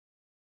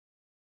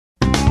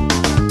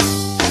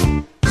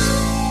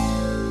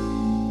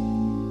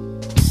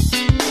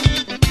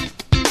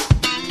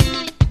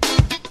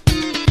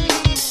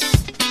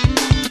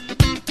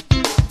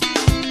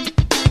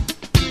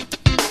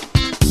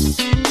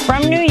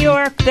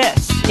York,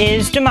 this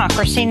is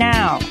Democracy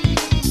Now!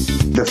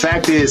 The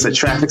fact is, a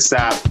traffic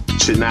stop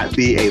should not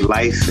be a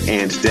life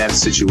and death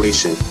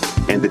situation.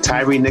 And the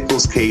Tyre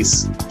Nichols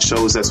case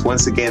shows us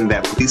once again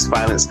that police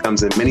violence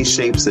comes in many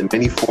shapes and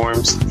many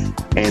forms.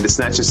 And it's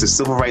not just a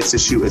civil rights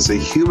issue, it's a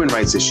human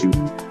rights issue.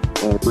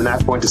 And we're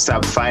not going to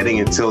stop fighting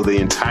until the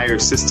entire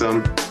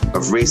system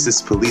of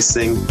racist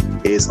policing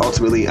is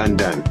ultimately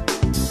undone.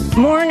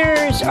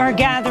 Mourners are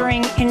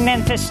gathering in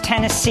Memphis,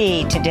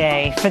 Tennessee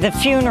today for the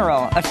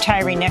funeral of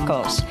Tyre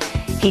Nichols.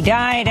 He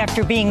died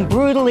after being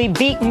brutally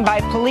beaten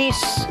by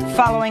police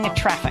following a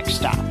traffic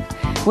stop.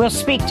 We'll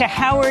speak to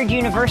Howard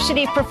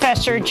University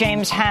professor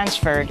James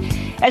Hansford,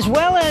 as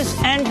well as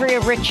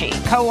Andrea Ritchie,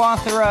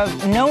 co-author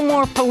of No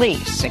More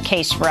Police, A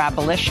Case for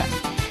Abolition.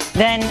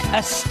 Then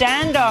a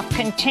standoff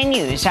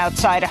continues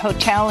outside a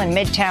hotel in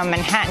Midtown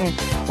Manhattan,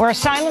 where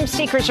asylum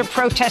seekers are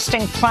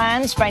protesting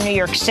plans by New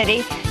York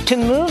City to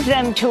move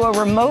them to a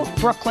remote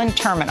Brooklyn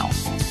terminal.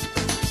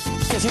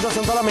 This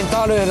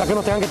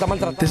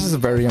is a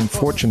very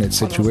unfortunate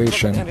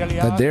situation,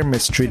 that they're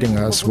mistreating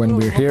us when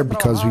we're here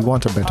because we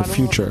want a better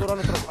future.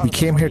 We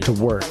came here to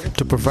work,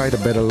 to provide a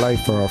better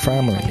life for our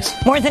families.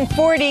 More than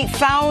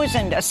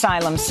 40,000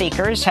 asylum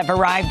seekers have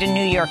arrived in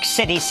New York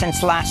City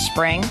since last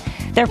spring.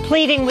 They're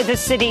pleading with the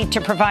city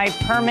to provide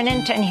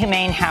permanent and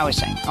humane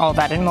housing. All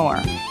that and more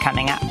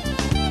coming up.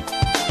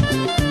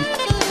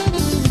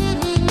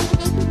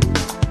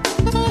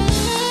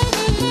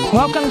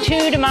 Welcome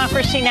to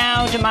Democracy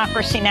Now!,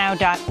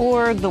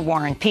 democracynow.org, The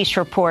War and Peace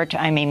Report.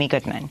 I'm Amy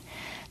Goodman.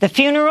 The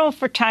funeral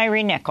for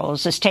Tyre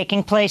Nichols is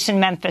taking place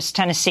in Memphis,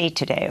 Tennessee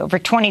today. Over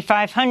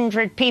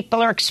 2,500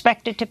 people are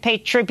expected to pay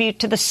tribute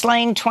to the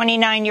slain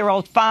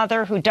 29-year-old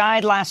father who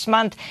died last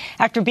month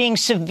after being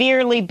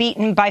severely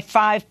beaten by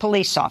 5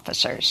 police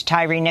officers.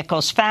 Tyre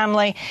Nichols'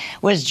 family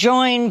was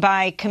joined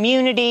by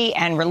community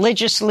and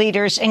religious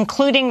leaders,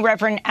 including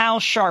Reverend Al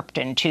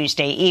Sharpton,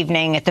 Tuesday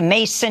evening at the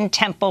Mason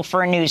Temple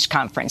for a news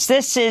conference.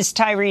 This is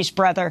Tyre's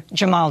brother,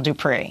 Jamal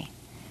Dupree.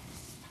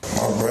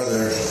 My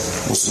brother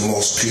was the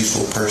most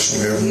peaceful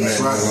person you ever met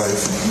in your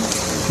life.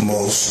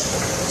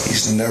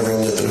 He's never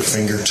lifted a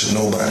finger to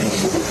nobody,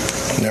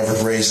 never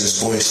raised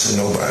his voice to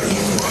nobody.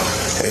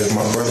 If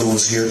my brother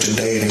was here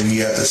today and he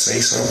had to say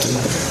something,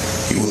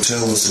 he would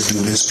tell us to do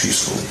this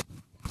peacefully.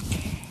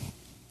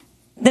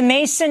 The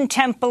Mason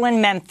Temple in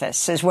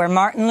Memphis is where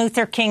Martin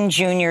Luther King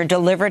Jr.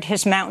 delivered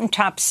his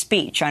mountaintop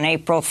speech on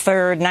April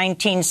 3rd,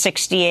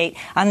 1968,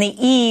 on the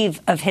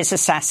eve of his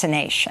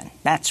assassination.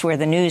 That's where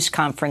the news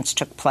conference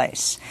took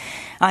place.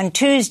 On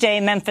Tuesday,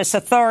 Memphis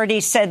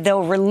authorities said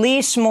they'll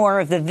release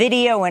more of the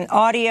video and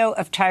audio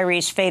of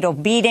Tyre's fatal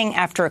beating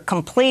after it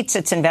completes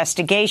its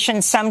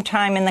investigation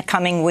sometime in the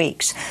coming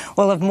weeks.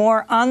 We'll have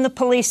more on the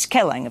police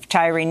killing of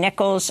Tyre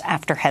Nichols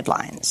after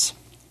headlines.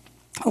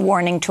 A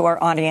warning to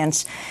our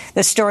audience.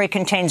 The story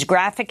contains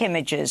graphic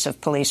images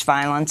of police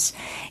violence.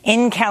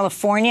 In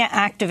California,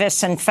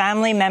 activists and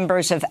family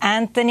members of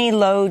Anthony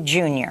Lowe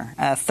Jr.,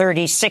 a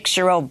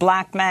 36-year-old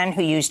black man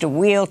who used a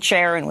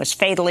wheelchair and was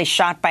fatally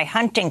shot by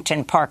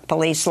Huntington Park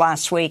police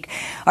last week,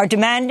 are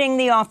demanding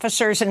the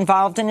officers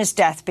involved in his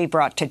death be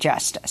brought to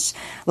justice.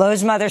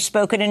 Lowe's mother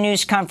spoke at a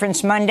news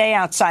conference Monday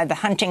outside the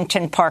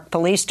Huntington Park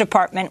Police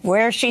Department,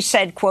 where she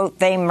said, quote,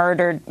 "They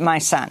murdered my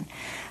son."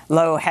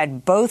 Lowe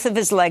had both of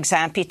his legs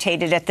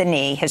amputated at the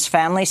knee. His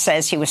family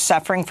says he was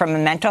suffering from a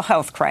mental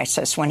health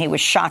crisis when he was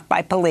shot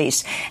by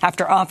police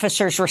after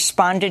officers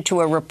responded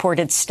to a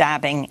reported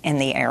stabbing in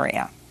the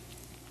area.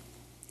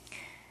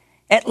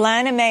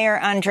 Atlanta Mayor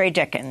Andre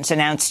Dickens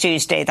announced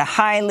Tuesday the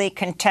highly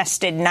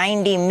contested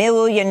 $90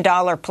 million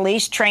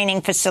police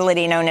training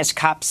facility known as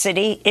Cop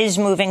City is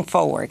moving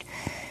forward,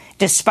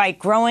 despite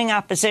growing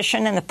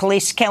opposition and the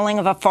police killing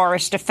of a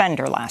forest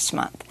defender last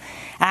month.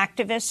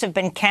 Activists have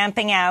been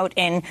camping out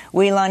in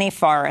Weelaunee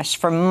Forest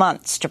for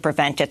months to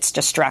prevent its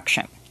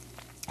destruction.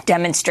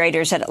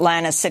 Demonstrators at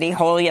Atlanta City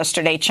Hall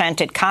yesterday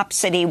chanted, "Cop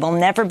City will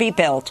never be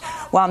built,"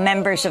 while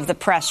members of the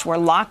press were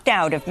locked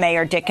out of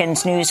Mayor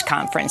Dickens' news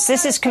conference.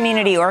 This is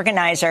community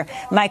organizer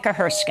Micah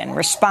Herskin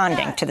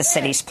responding to the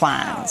city's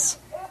plans.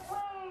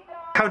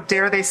 How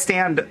dare they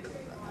stand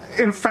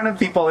in front of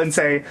people and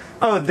say,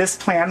 oh, this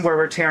plan where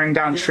we're tearing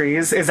down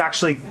trees is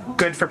actually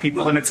good for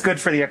people and it's good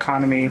for the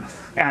economy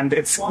and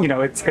it's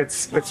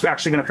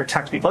actually going to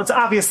protect people. It's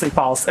obviously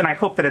false, and I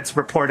hope that it's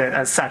reported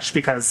as such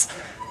because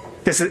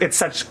it's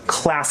such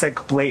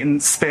classic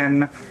blatant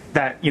spin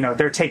that,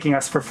 they're taking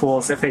us for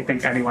fools if they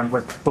think anyone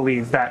would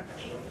believe that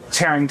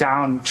tearing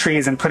down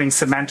trees and putting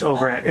cement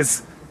over it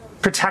is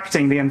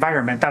protecting the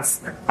environment.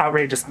 That's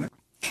outrageous.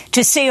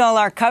 To see all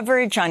our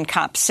coverage on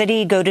Cop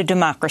City, go to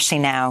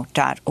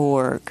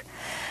democracynow.org.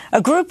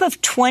 A group of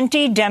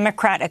 20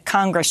 Democratic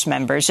Congress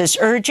members is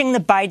urging the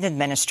Biden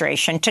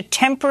administration to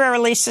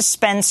temporarily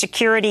suspend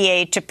security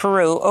aid to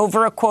Peru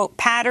over a, quote,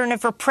 pattern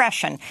of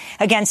repression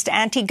against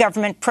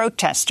anti-government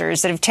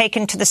protesters that have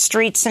taken to the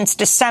streets since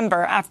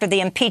December after the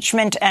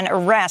impeachment and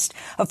arrest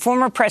of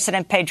former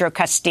President Pedro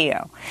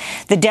Castillo.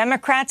 The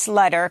Democrats'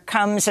 letter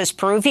comes as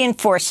Peruvian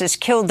forces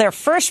killed their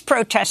first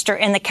protester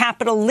in the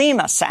capital,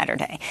 Lima,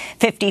 Saturday.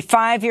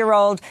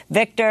 55-year-old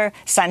Victor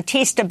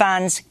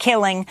Santisteban's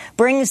killing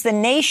brings the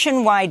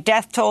nationwide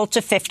death toll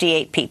to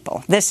 58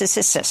 people. This is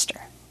his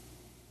sister.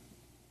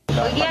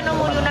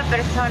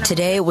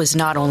 Today was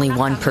not only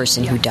one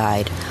person who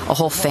died, a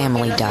whole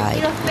family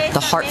died. The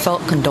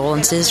heartfelt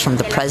condolences from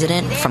the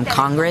president, from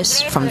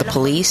Congress, from the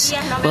police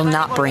will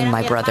not bring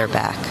my brother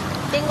back.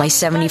 My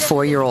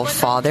 74-year-old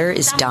father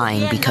is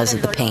dying because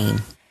of the pain.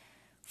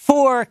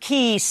 4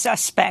 key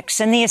suspects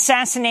in the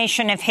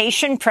assassination of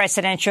Haitian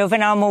President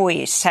Jovenel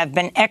Moïse have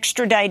been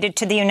extradited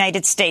to the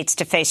United States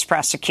to face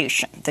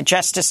prosecution. The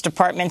Justice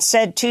Department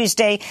said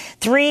Tuesday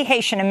 3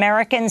 Haitian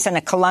Americans and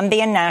a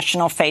Colombian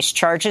national face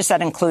charges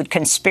that include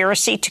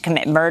conspiracy to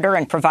commit murder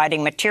and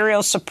providing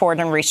material support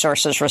and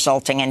resources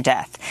resulting in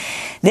death.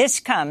 This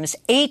comes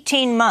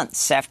 18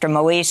 months after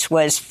Moïse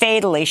was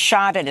fatally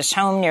shot at his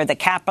home near the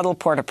capital,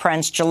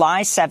 Port-au-Prince,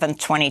 July 7,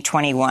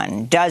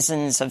 2021.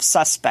 Dozens of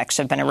suspects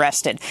have been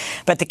arrested,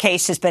 but the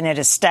case has been at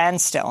a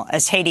standstill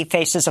as Haiti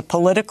faces a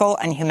political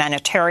and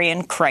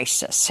humanitarian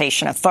crisis.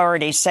 Haitian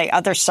authorities say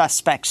other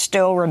suspects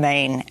still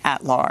remain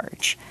at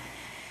large.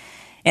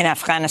 In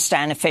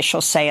Afghanistan,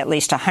 officials say at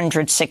least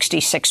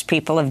 166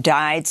 people have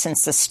died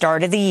since the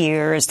start of the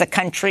year as the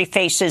country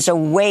faces a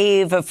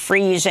wave of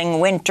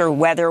freezing winter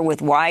weather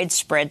with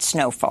widespread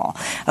snowfall.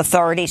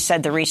 Authorities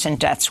said the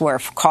recent deaths were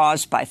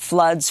caused by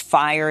floods,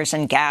 fires,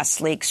 and gas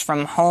leaks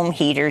from home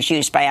heaters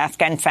used by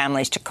Afghan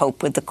families to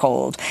cope with the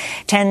cold.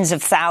 Tens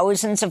of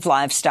thousands of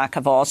livestock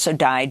have also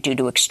died due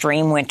to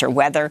extreme winter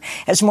weather,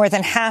 as more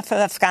than half of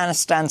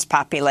Afghanistan's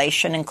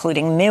population,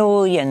 including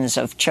millions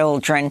of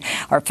children,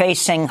 are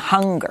facing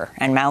hunger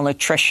and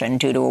malnutrition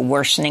due to a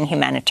worsening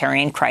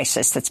humanitarian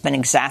crisis that's been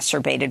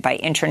exacerbated by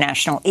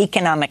international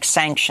economic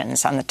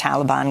sanctions on the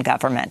Taliban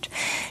government.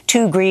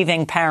 2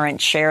 grieving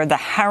parents share the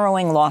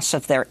harrowing loss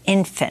of their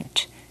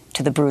infant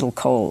to the brutal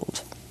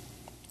cold.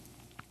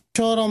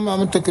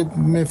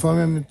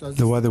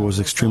 The weather was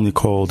extremely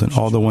cold and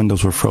all the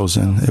windows were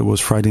frozen. It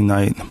was Friday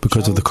night.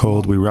 Because of the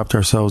cold, we wrapped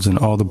ourselves in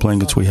all the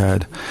blankets we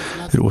had.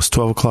 It was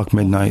 12 o'clock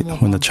midnight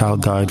when the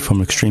child died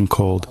from extreme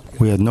cold.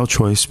 We had no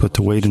choice but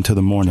to wait until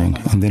the morning,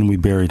 and then we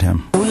buried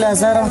him. When I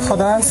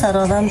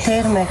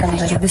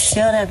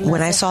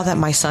saw that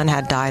my son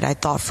had died, I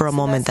thought for a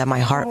moment that my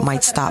heart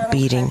might stop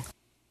beating.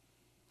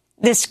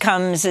 This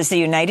comes as the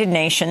United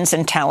Nations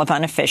and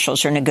Taliban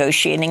officials are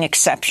negotiating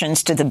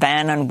exceptions to the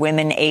ban on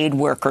women aid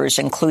workers,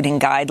 including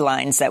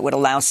guidelines that would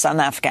allow some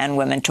Afghan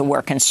women to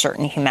work in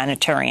certain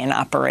humanitarian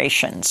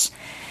operations.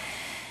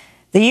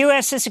 The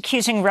U.S. is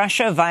accusing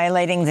Russia of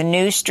violating the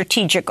new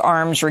Strategic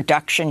Arms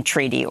Reduction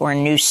Treaty, or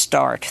New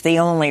START, the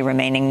only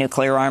remaining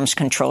nuclear arms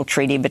control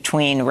treaty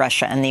between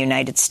Russia and the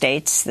United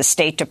States. The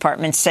State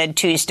Department said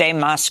Tuesday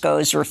Moscow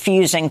is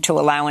refusing to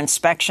allow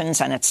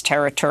inspections on its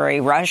territory.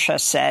 Russia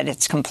said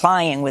it's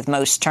complying with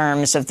most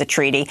terms of the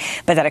treaty,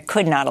 but that it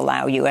could not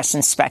allow U.S.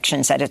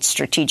 inspections at its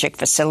strategic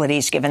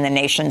facilities, given the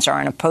nations are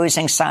on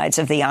opposing sides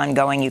of the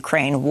ongoing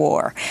Ukraine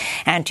war.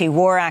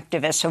 Anti-war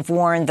activists have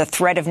warned the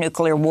threat of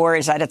nuclear war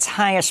is at its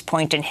highest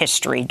point in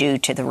history due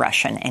to the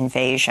Russian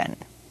invasion.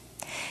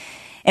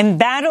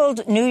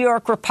 Embattled New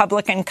York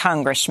Republican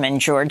Congressman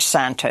George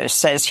Santos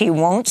says he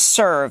won't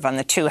serve on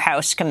the 2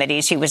 House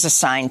committees he was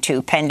assigned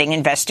to, pending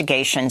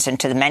investigations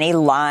into the many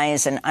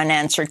lies and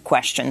unanswered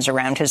questions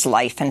around his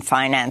life and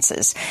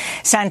finances.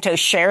 Santos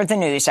shared the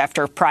news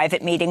after a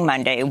private meeting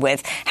Monday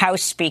with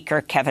House Speaker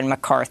Kevin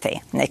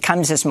McCarthy. And it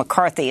comes as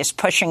McCarthy is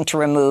pushing to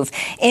remove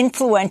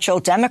influential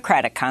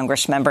Democratic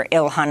Congressmember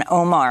Ilhan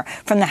Omar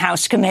from the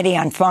House Committee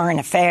on Foreign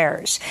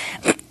Affairs.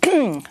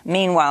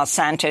 Meanwhile,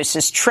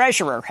 Santos's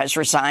treasurer has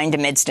resigned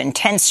amidst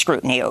intense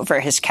scrutiny over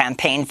his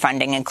campaign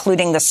funding,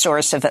 including the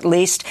source of at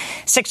least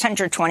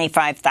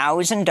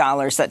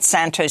 $625,000 that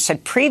Santos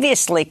had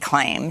previously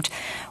claimed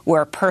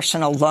were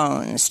personal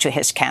loans to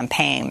his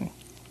campaign.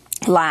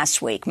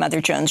 Last week,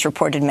 Mother Jones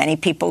reported many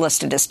people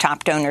listed as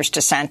top donors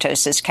to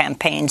Santos's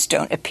campaigns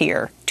don't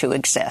appear to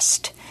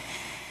exist.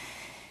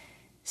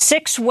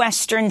 6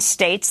 western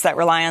states that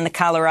rely on the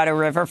Colorado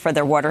River for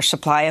their water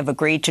supply have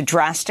agreed to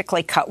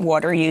drastically cut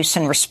water use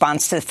in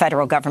response to the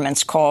federal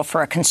government's call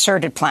for a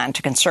concerted plan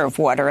to conserve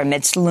water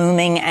amidst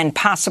looming and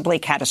possibly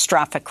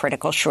catastrophic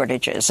critical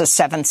shortages. A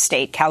 7th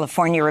state,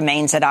 California,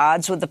 remains at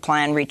odds with the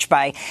plan reached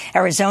by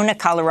Arizona,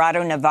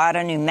 Colorado,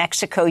 Nevada, New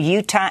Mexico,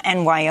 Utah,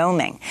 and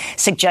Wyoming,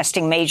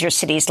 suggesting major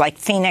cities like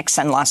Phoenix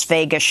and Las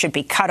Vegas should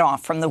be cut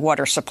off from the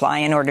water supply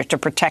in order to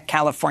protect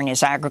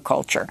California's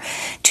agriculture.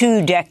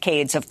 2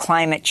 decades of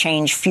climate climate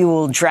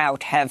change-fueled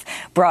drought have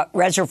brought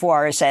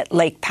reservoirs at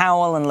Lake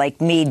Powell and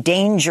Lake Mead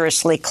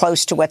dangerously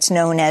close to what's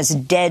known as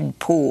dead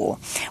pool,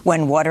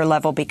 when water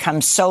level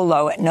becomes so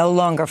low it no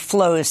longer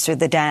flows through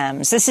the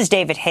dams. This is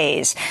David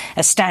Hayes,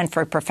 a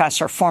Stanford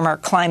professor, former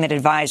climate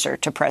advisor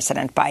to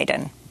President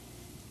Biden.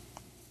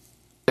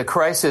 The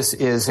crisis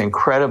is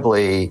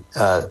incredibly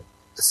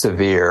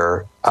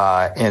severe.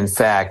 In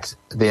fact,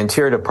 the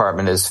Interior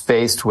Department is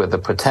faced with the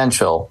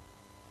potential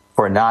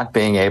for not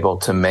being able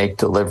to make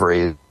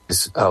deliveries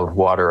of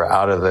water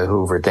out of the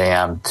Hoover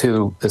Dam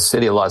to the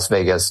city of Las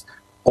Vegas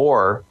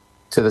or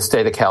to the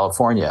state of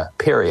California,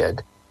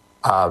 period.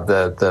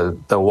 The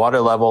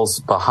water levels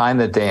behind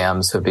the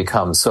dams have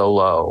become so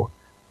low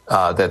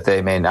that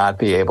they may not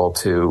be able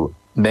to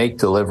make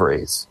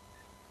deliveries.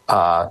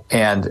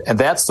 And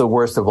that's the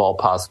worst of all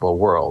possible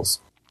worlds.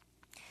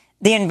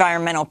 The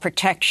Environmental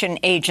Protection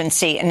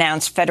Agency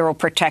announced federal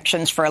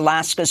protections for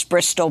Alaska's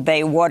Bristol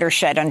Bay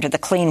watershed under the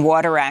Clean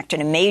Water Act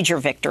in a major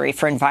victory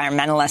for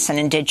environmentalists and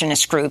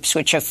indigenous groups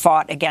which have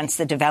fought against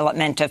the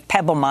development of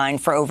Pebble Mine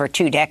for over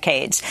 2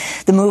 decades.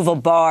 The move will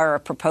bar a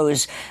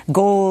proposed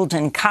gold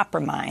and copper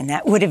mine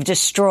that would have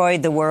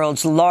destroyed the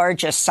world's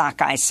largest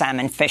sockeye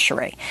salmon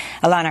fishery.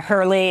 Alana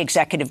Hurley,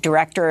 executive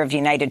director of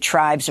United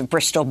Tribes of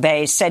Bristol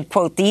Bay, said,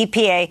 quote, "The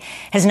EPA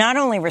has not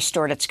only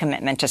restored its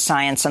commitment to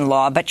science and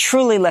law, but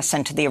truly listened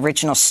to the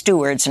original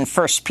stewards and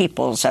first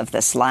peoples of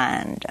this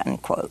land,"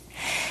 unquote.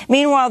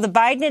 Meanwhile, the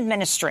Biden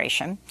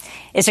administration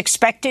is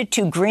expected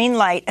to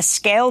greenlight a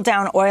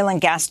scaled-down oil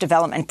and gas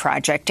development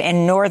project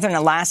in northern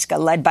Alaska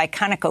led by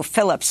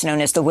ConocoPhillips,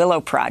 known as the Willow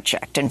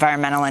Project.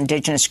 Environmental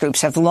indigenous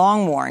groups have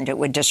long warned it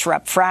would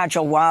disrupt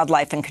fragile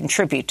wildlife and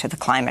contribute to the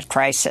climate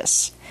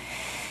crisis.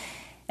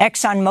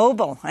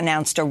 ExxonMobil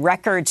announced a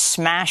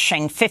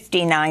record-smashing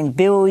 $59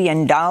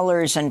 billion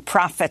in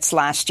profits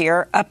last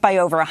year, up by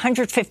over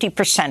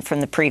 150% from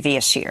the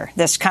previous year.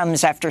 This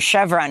comes after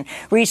Chevron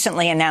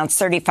recently announced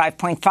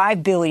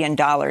 $35.5 billion in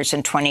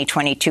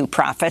 2022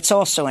 profits,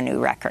 also a new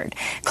record.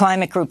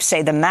 Climate groups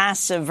say the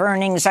massive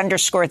earnings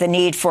underscore the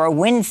need for a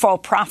windfall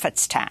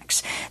profits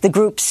tax. The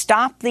group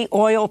Stop the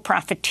Oil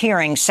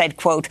Profiteering said,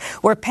 quote,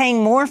 "We're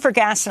paying more for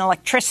gas and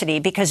electricity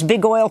because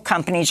big oil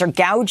companies are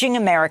gouging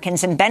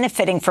Americans and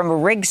benefiting from a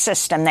rigged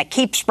system that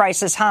keeps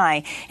prices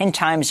high in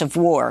times of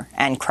war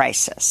and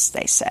crisis,"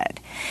 they said.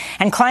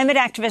 And climate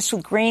activists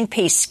with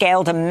Greenpeace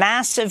scaled a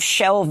massive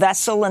shell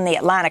vessel in the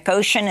Atlantic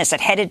Ocean as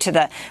it headed to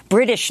the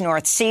British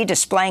North Sea,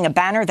 displaying a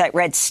banner that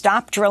read,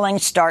 "Stop drilling,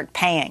 start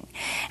paying."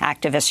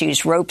 Activists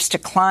used ropes to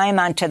climb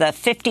onto the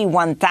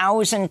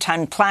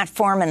 51,000-ton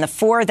platform, and the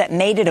 4 that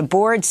made it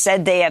aboard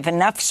said they have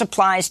enough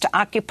supplies to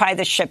occupy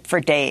the ship for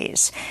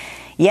days.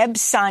 Yeb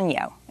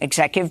Sanyo,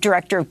 executive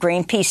director of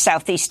Greenpeace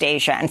Southeast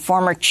Asia and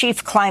former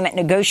chief climate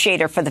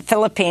negotiator for the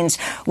Philippines,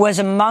 was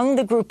among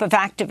the group of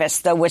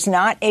activists, though was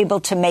not able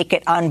to make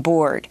it on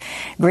board.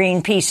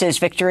 Greenpeace's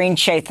Victorine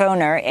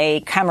Chaithoner,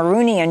 a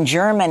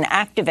Cameroonian-German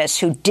activist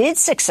who did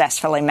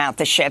successfully mount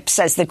the ship,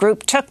 says the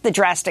group took the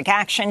drastic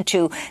action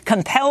to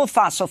compel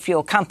fossil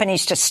fuel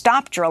companies to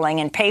stop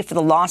drilling and pay for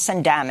the loss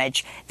and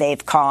damage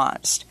they've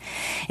caused.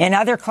 In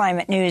other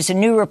climate news, a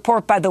new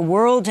report by the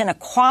World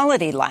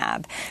Inequality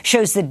Lab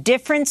shows the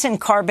difference in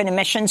carbon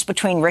emissions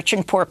between rich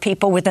and poor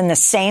people within the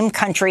same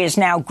country is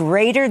now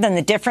greater than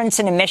the difference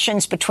in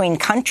emissions between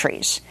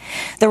countries.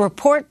 The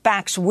report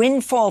backs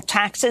windfall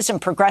taxes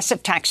and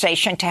progressive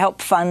taxation to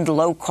help fund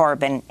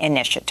low-carbon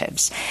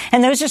initiatives.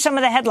 And those are some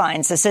of the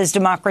headlines. This is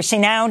Democracy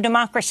Now!,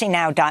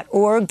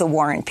 democracynow.org, the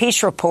War and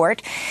Peace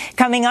Report.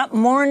 Coming up,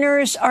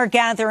 mourners are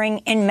gathering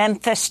in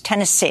Memphis,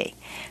 Tennessee,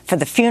 for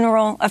the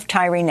funeral of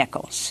Tyre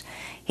Nichols.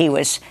 He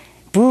was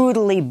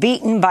brutally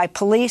beaten by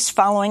police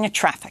following a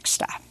traffic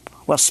stop.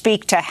 We'll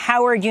speak to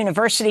Howard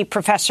University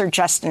professor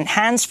Justin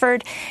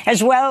Hansford,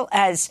 as well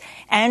as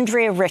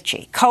Andrea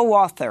Ritchie,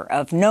 co-author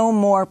of No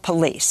More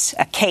Police,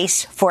 A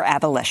Case for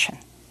Abolition.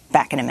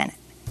 Back in a minute.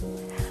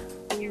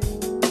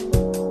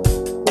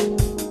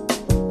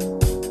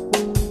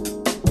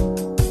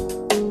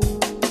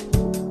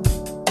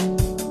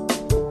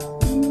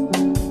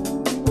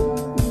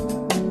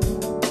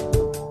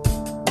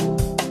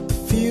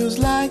 Feels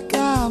like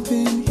I've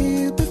been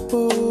here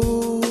before.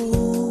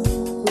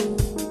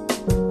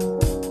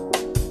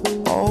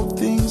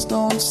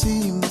 Don't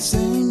seem the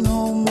same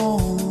no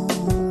more.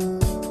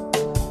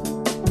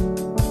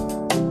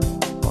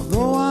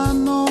 Although I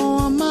know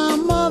I'm my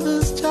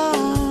mother's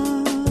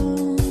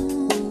child,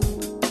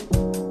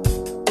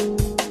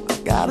 I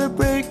gotta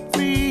break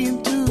free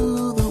into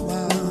the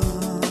wild.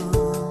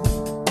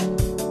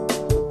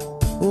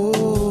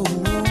 Oh,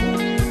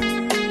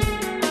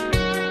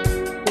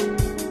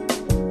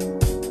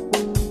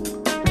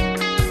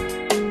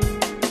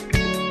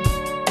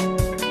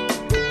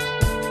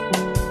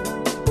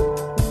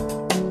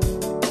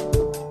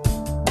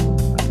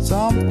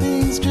 some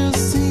things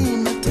just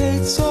seem to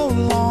take so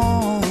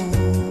long.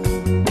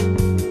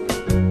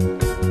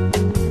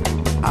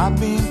 I've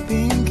been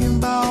thinking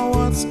about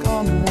what's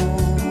gone wrong.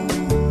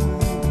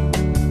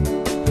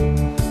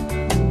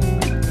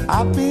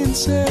 I've been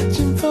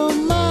searching for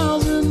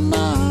miles and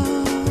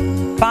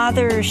miles.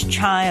 Father's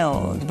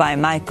Child by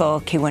Michael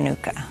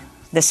Kiwanuka.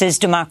 This is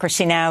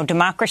Democracy Now!,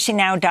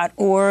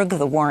 democracynow.org,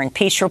 the War and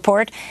Peace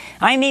Report.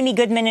 I'm Amy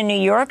Goodman in New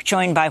York,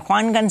 joined by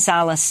Juan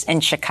Gonzalez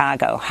in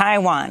Chicago. Hi,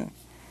 Juan.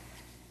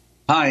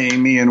 Hi,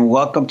 Amy, and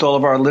welcome to all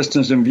of our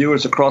listeners and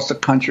viewers across the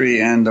country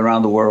and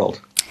around the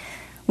world.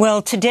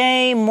 Well,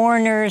 today,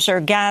 mourners are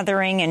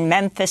gathering in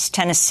Memphis,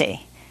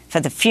 Tennessee, for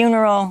the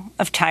funeral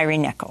of Tyre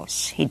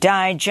Nichols. He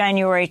died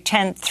January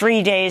 10th,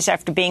 3 days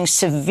after being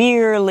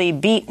severely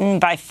beaten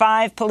by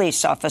 5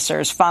 police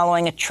officers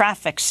following a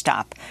traffic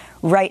stop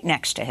right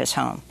next to his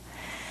home.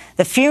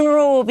 The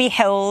funeral will be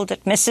held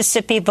at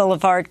Mississippi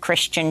Boulevard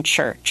Christian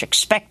Church.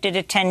 Expected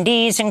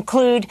attendees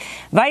include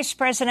Vice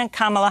President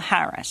Kamala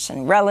Harris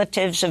and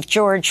relatives of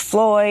George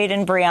Floyd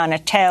and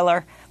Breonna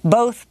Taylor,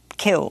 both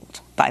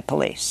killed by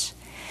police.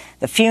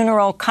 The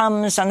funeral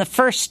comes on the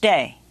first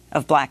day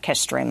of Black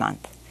History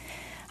Month.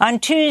 On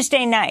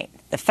Tuesday night,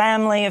 the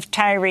family of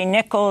Tyre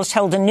Nichols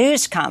held a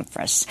news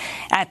conference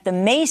at the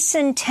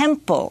Mason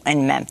Temple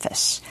in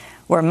Memphis,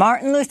 where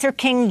Martin Luther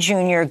King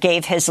Jr.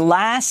 gave his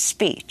last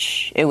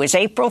speech. It was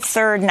April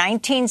 3rd,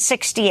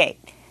 1968,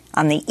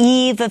 on the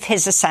eve of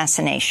his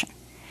assassination.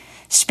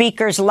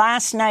 Speakers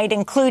last night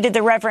included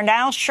the Reverend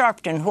Al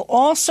Sharpton, who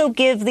also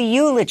gave the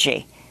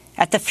eulogy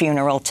at the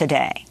funeral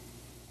today.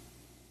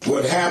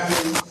 What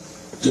happened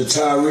to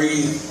Tyre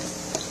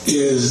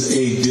is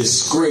a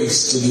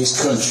disgrace to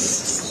this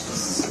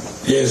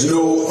country. There's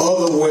no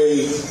other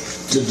way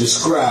to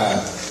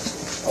describe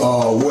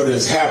what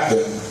has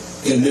happened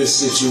in this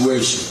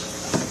situation.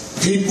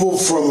 People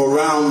from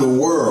around the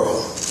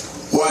world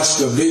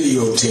watched a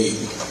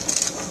videotape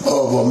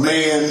of a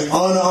man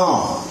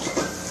unarmed,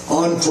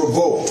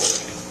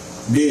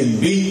 unprovoked,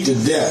 being beat to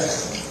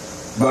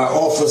death by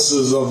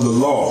officers of the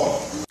law.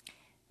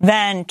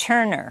 Van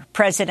Turner,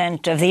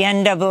 president of the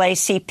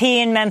NAACP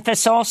in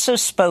Memphis, also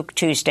spoke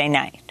Tuesday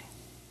night.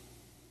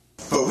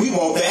 But we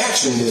want the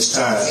action this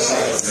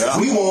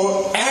time. We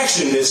want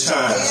action this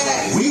time.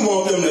 We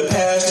want them to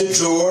pass the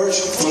George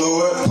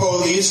Floyd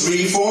police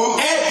reform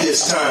at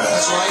this time.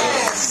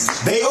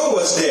 They owe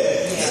us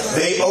that.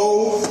 They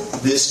owe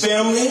this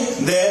family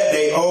that.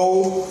 They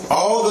owe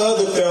all the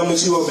other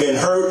families who have been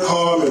hurt,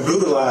 harmed, and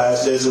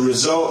brutalized as a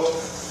result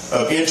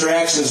of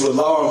interactions with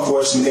law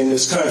enforcement in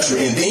this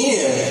country. And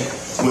then,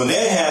 when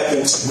that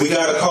happens, we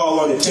got to call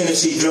on the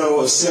Tennessee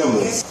General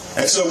Assembly.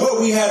 And so what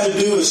we have to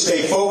do is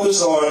stay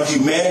focused on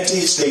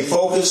humanity, stay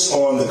focused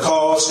on the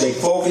cause, stay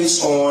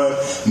focused on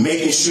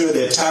making sure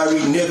that Tyre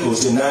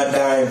Nichols did not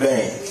die in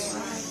vain.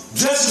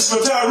 Justice for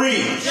Tyre!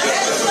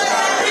 Justice for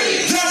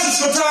Tyre!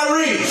 Justice for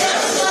Tyre!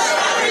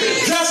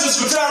 Justice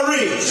for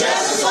Tyre!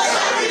 Justice for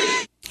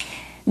Tyre!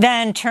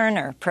 Van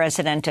Turner,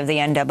 president of the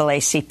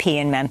NAACP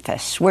in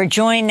Memphis. We're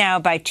joined now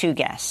by 2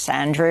 guests.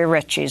 Andrea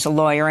Ritchie is a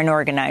lawyer and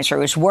organizer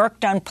who's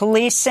worked on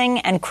policing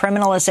and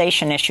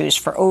criminalization issues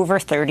for over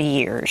 30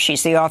 years.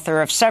 She's the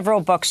author of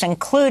several books,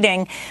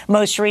 including,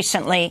 most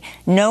recently,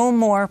 No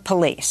More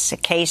Police, A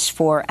Case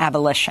for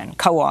Abolition,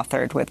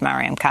 co-authored with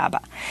Mariam Kaba.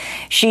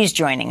 She's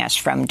joining us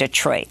from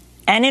Detroit.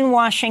 And in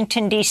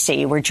Washington,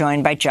 D.C., we're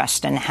joined by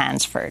Justin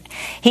Hansford.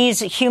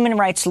 He's a human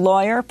rights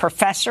lawyer,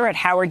 professor at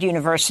Howard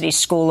University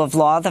School of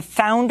Law, the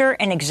founder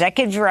and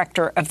executive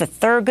director of the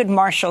Thurgood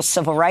Marshall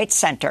Civil Rights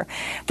Center.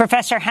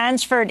 Professor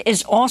Hansford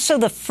is also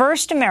the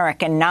first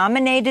American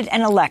nominated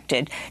and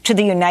elected to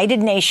the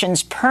United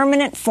Nations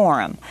Permanent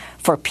Forum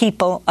for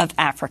People of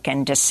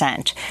African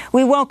Descent.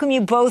 We welcome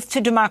you both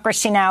to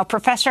Democracy Now!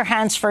 Professor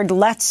Hansford,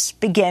 let's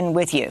begin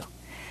with you.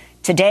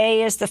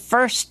 Today is the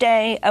first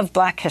day of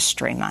Black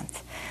History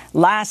Month.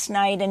 Last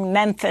night in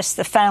Memphis,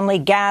 the family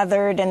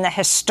gathered in the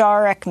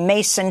historic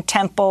Mason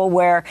Temple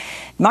where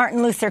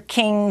Martin Luther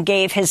King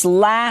gave his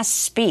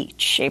last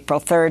speech, April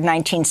 3rd,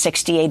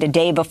 1968, a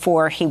day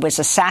before he was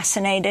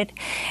assassinated,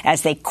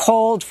 as they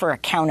called for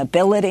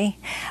accountability.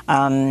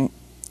 And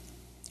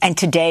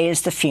today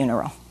is the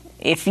funeral.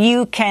 If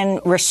you can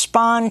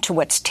respond to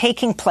what's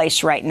taking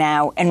place right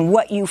now and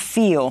what you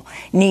feel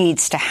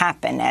needs to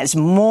happen as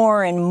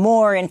more and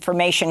more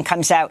information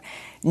comes out,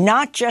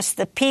 not just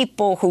the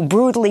people who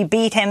brutally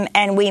beat him,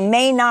 and we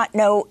may not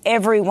know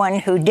everyone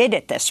who did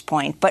at this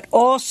point, but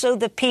also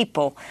the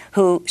people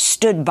who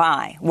stood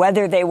by,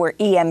 whether they were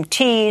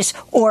EMTs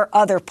or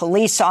other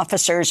police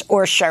officers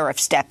or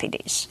sheriff's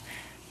deputies.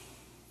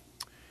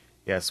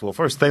 Yes, well,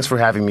 first, thanks for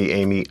having me,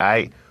 Amy.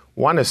 I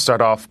want to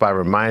start off by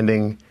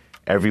reminding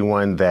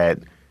everyone that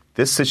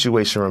this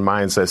situation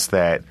reminds us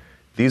that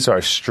these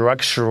are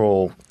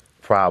structural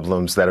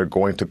problems that are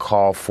going to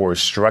call for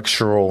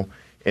structural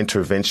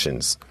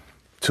interventions.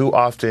 Too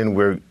often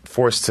we're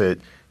forced to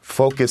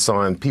focus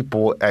on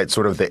people at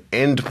sort of the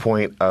end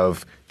point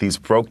of these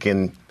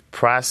broken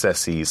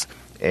processes.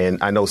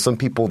 And I know some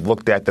people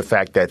looked at the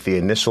fact that the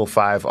initial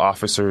 5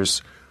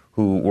 officers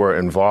who were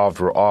involved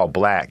were all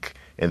black,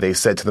 and they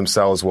said to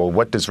themselves, well,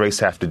 what does race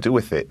have to do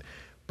with it?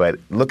 But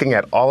looking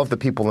at all of the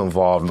people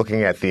involved,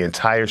 looking at the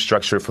entire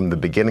structure from the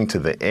beginning to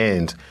the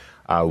end,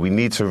 we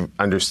need to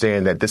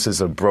understand that this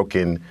is a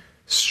broken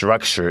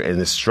structure,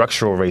 and the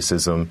structural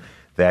racism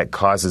that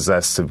causes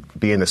us to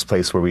be in this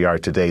place where we are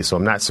today. So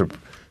I'm not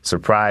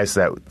surprised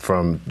that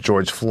from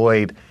George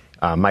Floyd,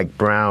 Mike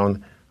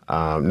Brown,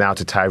 now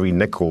to Tyre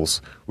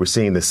Nichols, we're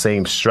seeing the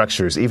same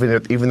structures.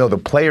 Even though the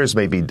players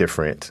may be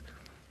different,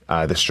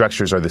 the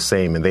structures are the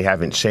same, and they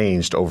haven't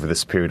changed over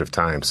this period of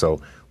time.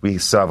 So we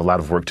still have a lot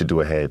of work to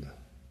do ahead.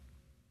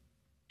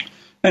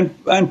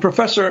 And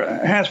Professor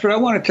Hansford, I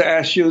wanted to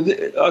ask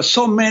you,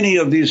 so many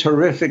of these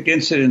horrific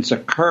incidents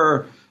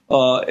occur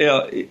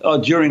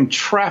during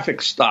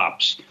traffic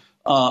stops.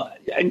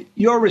 And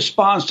your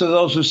response to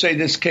those who say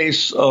this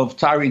case of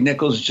Tyre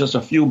Nichols is just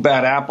a few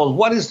bad apples,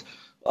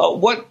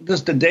 what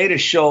does the data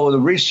show, the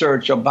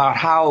research about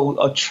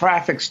how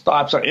traffic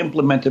stops are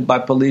implemented by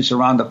police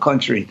around the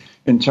country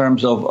in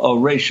terms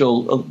of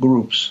racial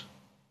groups?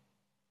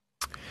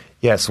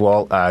 Yes,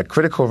 well,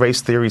 critical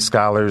race theory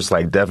scholars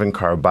like Devin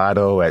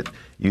Carbado at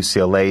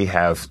UCLA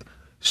have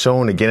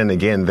shown again and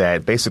again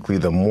that basically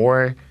the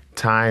more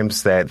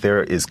times that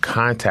there is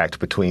contact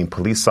between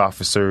police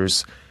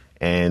officers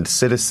and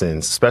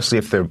citizens, especially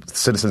if their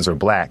citizens are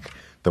black,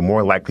 the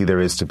more likely there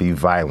is to be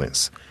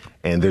violence.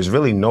 And there's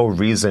really no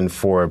reason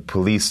for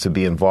police to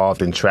be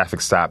involved in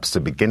traffic stops to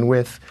begin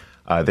with.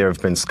 There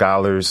have been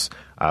scholars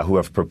who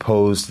have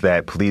proposed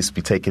that police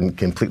be taken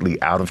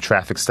completely out of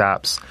traffic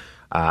stops.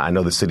 I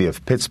know the city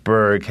of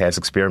Pittsburgh has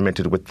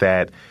experimented with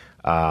that.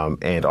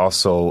 And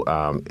also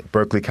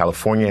Berkeley,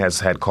 California has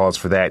had calls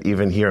for that.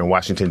 Even here in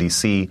Washington,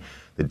 D.C.,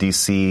 the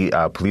D.C.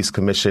 Police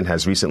Commission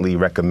has recently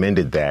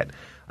recommended that.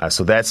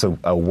 So that's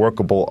a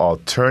workable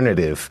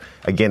alternative.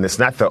 Again, it's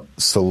not the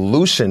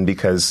solution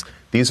because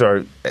these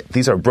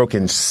are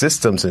broken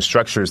systems and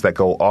structures that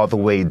go all the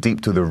way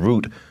deep to the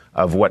root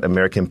of what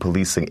American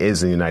policing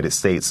is in the United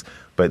States.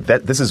 But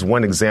this is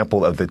one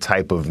example of the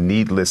type of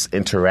needless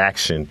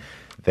interaction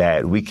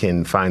that we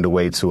can find a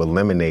way to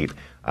eliminate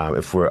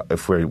if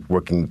we're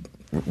working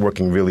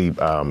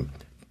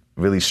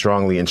really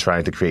strongly in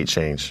trying to create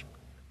change.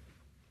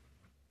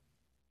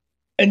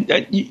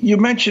 And you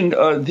mentioned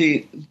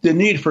the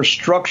need for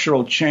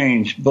structural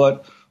change,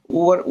 but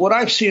what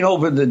I've seen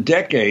over the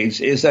decades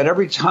is that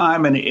every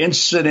time an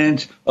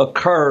incident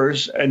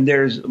occurs and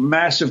there's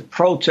massive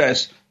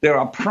protests, there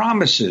are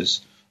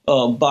promises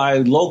by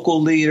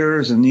local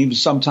leaders and even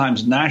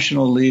sometimes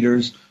national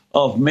leaders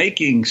of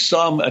making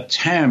some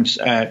attempts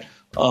at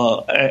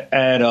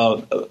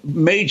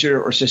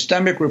major or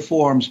systemic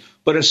reforms.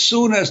 But as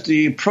soon as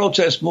the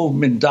protest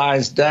movement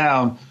dies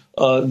down,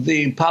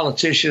 the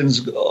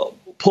politicians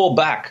pull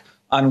back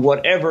on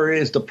whatever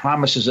is the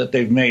promises that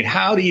they've made.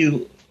 How do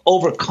you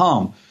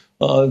overcome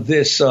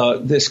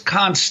this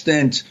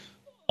constant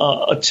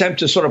attempt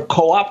to sort of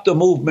co-opt the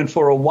movement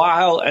for a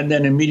while and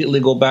then immediately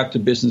go back to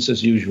business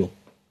as usual?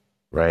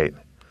 Right.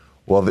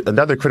 Well,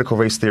 another critical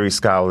race theory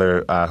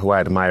scholar who I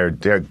admire,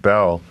 Derek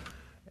Bell,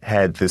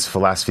 had this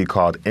philosophy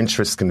called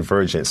interest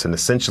convergence. And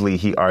essentially,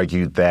 he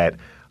argued that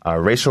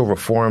racial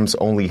reforms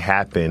only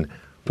happen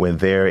when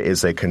there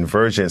is a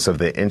convergence of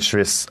the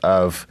interests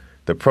of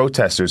the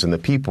protesters and the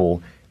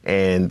people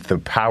and the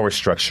power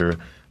structure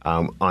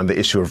on the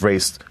issue of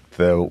race,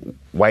 the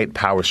white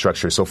power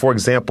structure. So, for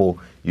example,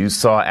 you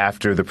saw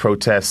after the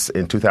protests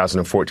in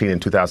 2014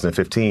 and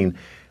 2015,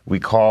 we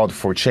called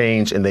for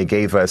change and they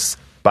gave us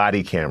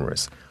body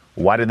cameras.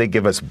 Why did they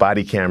give us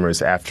body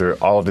cameras after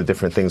all of the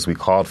different things we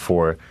called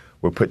for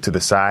were put to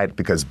the side?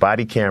 Because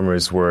body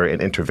cameras were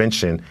an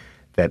intervention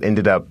that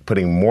ended up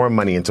putting more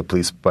money into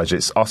police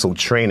budgets. Also,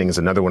 training is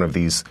another one of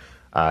these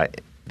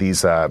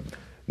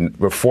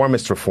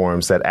reformist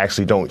reforms that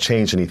actually don't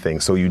change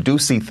anything. So you do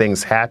see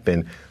things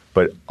happen,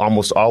 but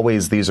almost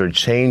always these are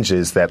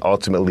changes that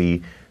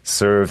ultimately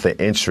serve the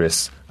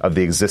interests of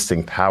the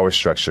existing power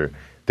structure.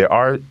 There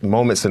are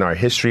moments in our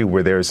history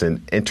where there's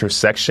an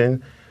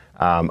intersection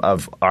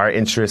of our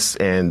interests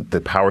and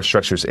the power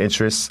structure's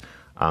interests.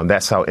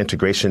 That's how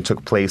integration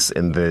took place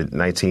in the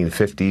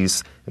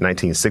 1950s,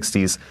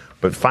 1960s.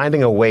 But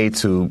finding a way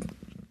to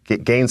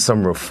gain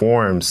some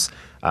reforms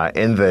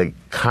in the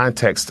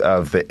context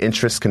of the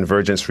interest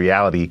convergence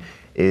reality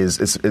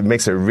it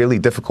makes it really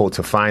difficult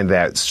to find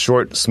that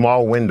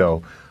small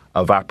window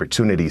of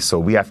opportunity. So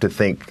we have to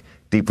think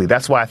deeply.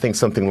 That's why I think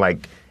something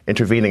like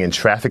intervening in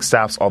traffic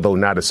stops, although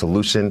not a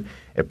solution,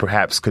 it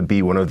perhaps could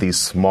be one of these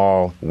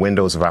small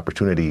windows of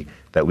opportunity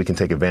that we can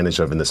take advantage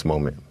of in this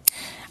moment.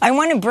 I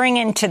want to bring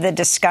into the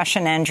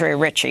discussion Andrea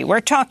Ritchie.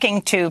 We're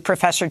talking to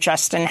Professor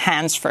Justin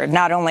Hansford,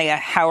 not only a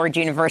Howard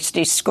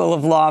University School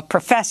of Law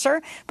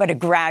professor, but a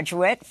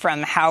graduate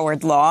from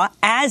Howard Law,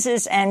 as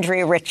is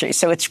Andrea Ritchie.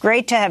 So it's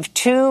great to have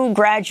two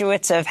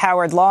graduates of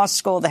Howard Law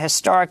School, the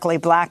historically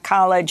black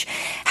college,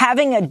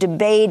 having a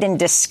debate and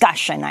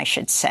discussion, I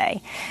should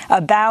say,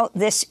 about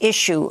this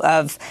issue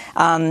of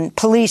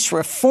police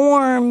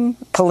reform,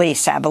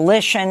 police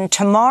abolition.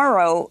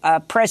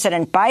 Tomorrow,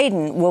 President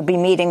Biden will be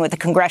meeting with the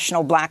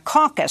Congressional Black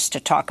Caucus to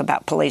talk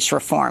about police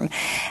reform.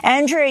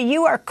 Andrea,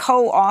 you are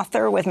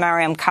co-author with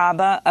Mariam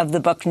Kaba of the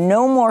book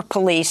No More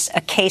Police, A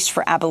Case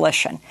for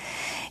Abolition.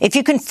 If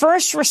you can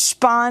first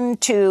respond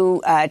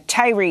to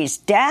Tyree's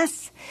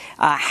death,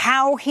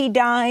 how he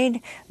died,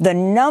 the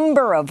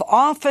number of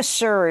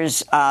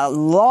officers,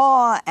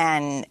 law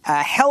and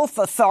health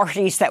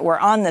authorities that were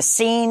on the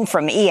scene,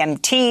 from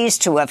EMTs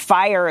to a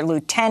fire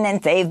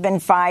lieutenant, they've been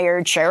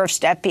fired, sheriff's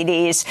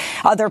deputies,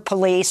 other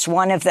police,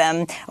 one of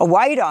them, a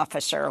white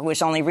officer who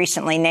was only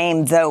recently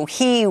named, though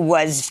he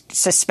was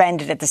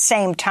suspended at the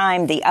same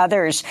time the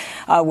others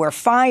were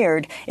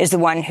fired, is the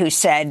one who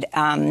said,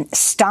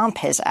 stomp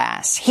his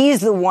ass.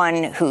 He's the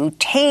one who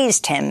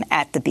tased him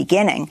at the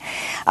beginning.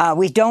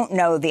 We don't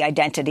know the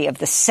identity of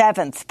the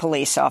 7th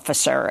police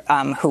officer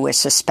who was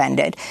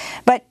suspended.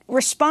 But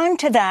respond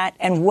to that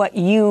and what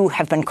you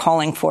have been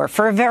calling for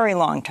a very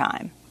long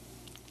time.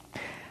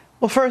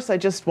 Well, first, I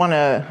just want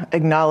to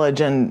acknowledge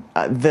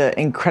the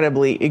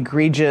incredibly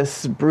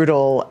egregious,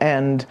 brutal,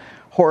 and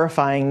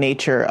horrifying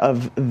nature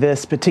of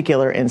this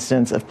particular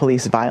instance of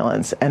police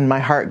violence. And my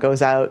heart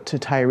goes out to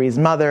Tyree's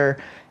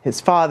mother, his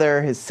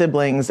father, his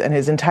siblings, and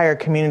his entire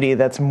community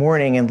that's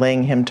mourning and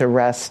laying him to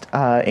rest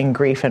in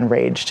grief and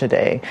rage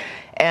today.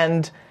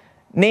 And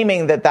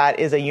naming that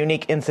is a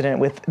unique incident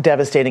with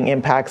devastating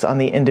impacts on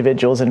the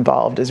individuals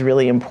involved is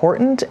really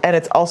important. And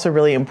it's also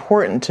really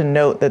important to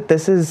note that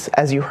this is,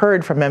 as you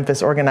heard from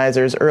Memphis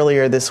organizers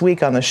earlier this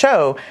week on the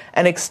show,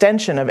 an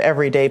extension of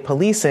everyday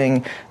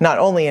policing, not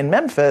only in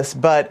Memphis,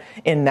 but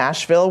in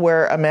Nashville,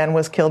 where a man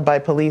was killed by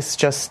police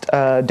just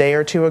a day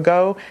or two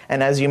ago.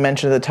 And as you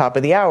mentioned at the top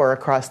of the hour,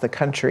 across the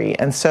country.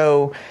 And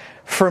so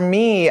for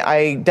me,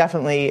 I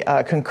definitely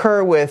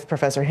concur with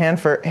Professor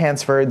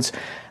Hansford's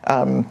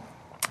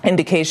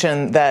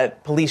indication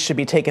that police should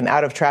be taken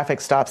out of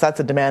traffic stops. That's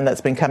a demand that's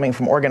been coming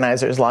from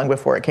organizers long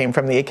before it came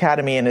from the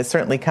academy, and is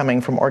certainly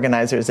coming from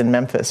organizers in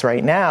Memphis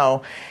right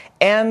now.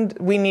 And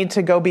we need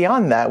to go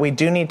beyond that. We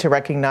do need to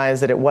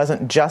recognize that it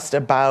wasn't just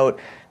about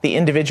the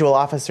individual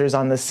officers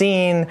on the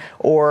scene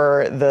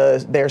or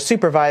their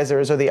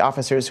supervisors or the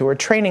officers who were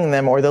training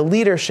them or the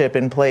leadership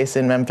in place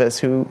in Memphis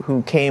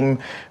who came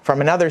from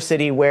another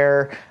city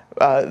where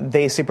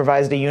they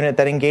supervised a unit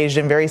that engaged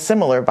in very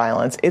similar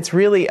violence. It's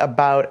really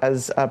about,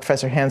 as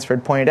Professor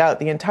Hansford pointed out,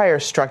 the entire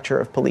structure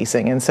of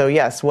policing. And so,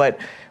 yes, what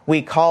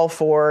we call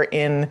for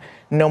in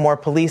No More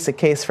Police, A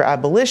Case for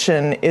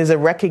Abolition, is a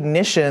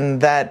recognition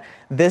that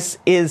this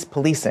is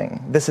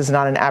policing. This is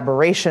not an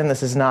aberration.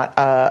 This is not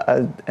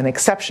an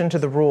exception to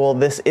the rule.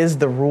 This is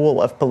the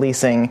rule of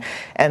policing.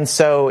 And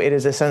so it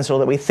is essential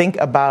that we think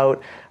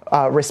about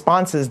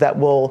responses that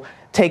will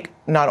take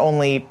not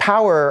only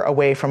power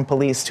away from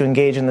police to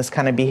engage in this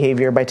kind of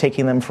behavior by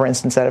taking them, for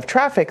instance, out of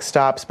traffic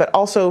stops, but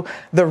also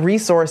the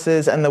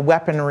resources and the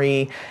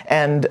weaponry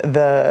and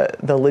the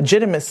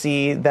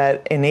legitimacy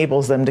that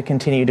enables them to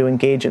continue to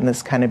engage in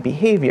this kind of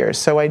behavior.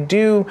 So I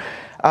do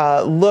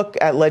look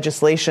at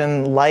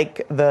legislation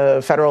like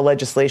the federal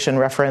legislation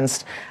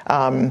referenced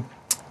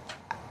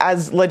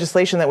as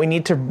legislation that we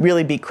need to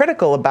really be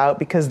critical about,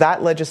 because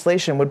that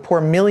legislation would pour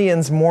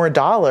millions more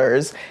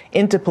dollars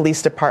into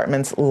police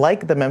departments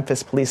like the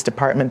Memphis Police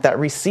Department that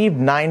received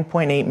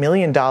 $9.8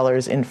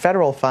 million in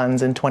federal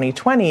funds in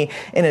 2020,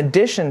 in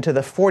addition to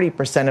the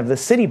 40% of the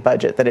city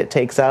budget that it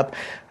takes up,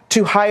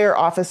 to hire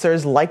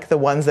officers like the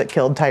ones that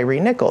killed Tyre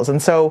Nichols.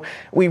 And so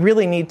we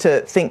really need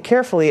to think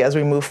carefully as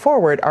we move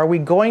forward. Are we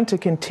going to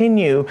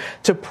continue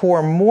to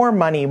pour more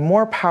money,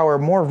 more power,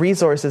 more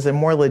resources, and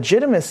more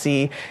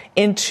legitimacy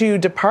into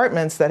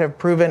departments that have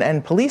proven,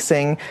 and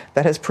policing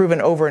that has proven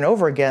over and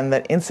over again,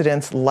 that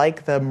incidents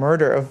like the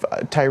murder of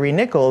Tyre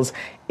Nichols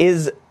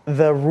is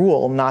the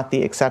rule, not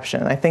the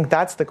exception? I think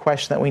that's the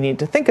question that we need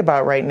to think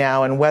about right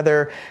now, and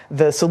whether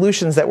the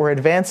solutions that we're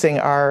advancing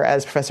are,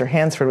 as Professor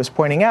Hansford was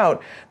pointing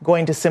out,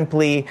 going to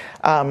simply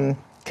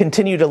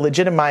continue to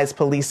legitimize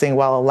policing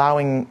while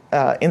allowing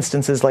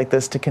instances like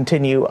this to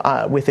continue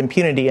with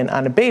impunity and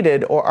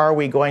unabated, or are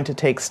we going to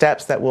take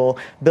steps that will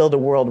build a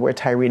world where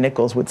Tyre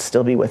Nichols would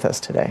still be with us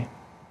today?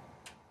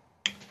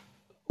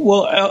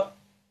 Well,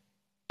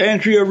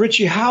 Andrea,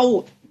 Richie,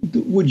 how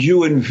would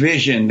you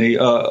envision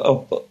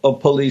a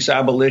police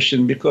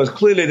abolition? Because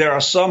clearly there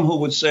are some who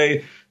would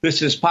say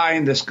this is pie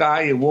in the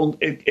sky.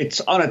 It's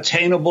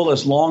unattainable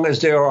as long as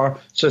there are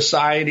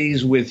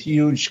societies with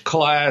huge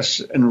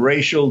class and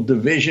racial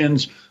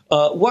divisions.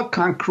 What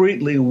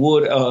concretely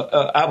would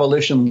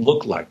abolition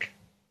look like?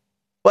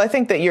 Well, I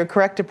think that you're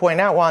correct to point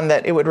out, Juan,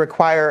 that it would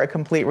require a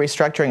complete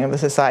restructuring of the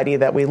society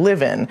that we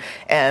live in,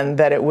 and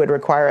that it would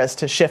require us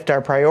to shift our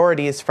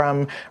priorities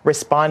from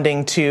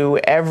responding to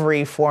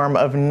every form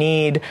of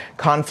need,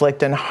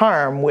 conflict, and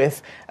harm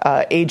with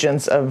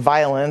agents of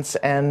violence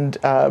and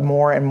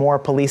more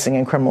policing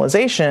and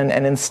criminalization,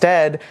 and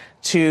instead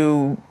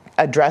to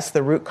address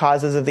the root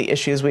causes of the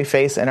issues we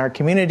face in our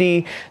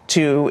community,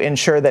 to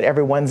ensure that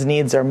everyone's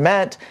needs are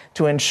met,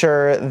 to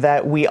ensure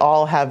that we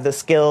all have the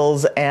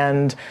skills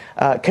and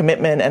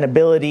commitment and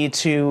ability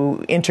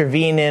to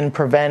intervene in,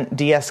 prevent,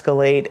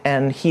 de-escalate,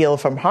 and heal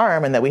from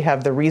harm, and that we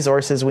have the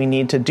resources we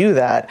need to do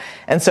that.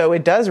 And so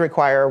it does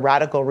require a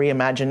radical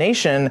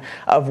reimagination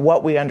of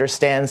what we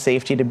understand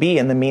safety to be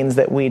and the means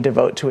that we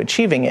devote to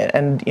achieving it.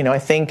 And, I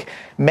think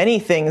many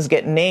things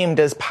get named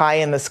as pie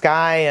in the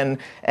sky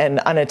and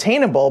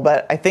unattainable.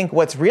 But I think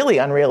what's really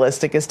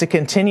unrealistic is to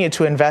continue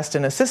to invest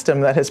in a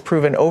system that has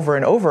proven over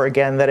and over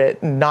again that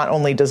it not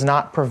only does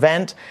not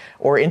prevent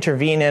or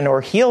intervene in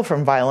or heal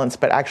from violence,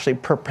 but actually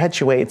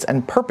perpetuates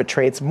and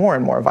perpetrates more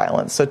and more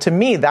violence. So to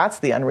me, that's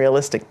the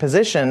unrealistic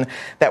position,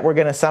 that we're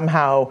going to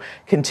somehow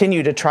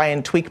continue to try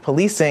and tweak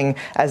policing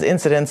as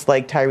incidents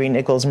like Tyre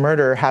Nichols'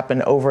 murder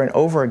happen over and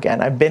over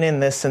again. I've been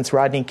in this since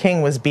Rodney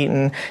King was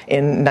beaten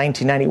in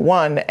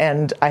 1991,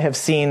 and I have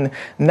seen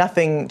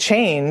nothing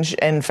change.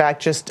 In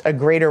fact, just a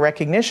greater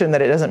recognition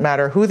that it doesn't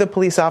matter who the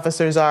police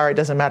officers are, it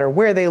doesn't matter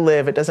where they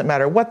live, it doesn't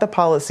matter what the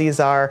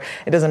policies are,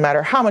 it doesn't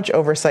matter how much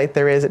oversight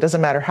there is, it doesn't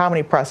matter how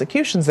many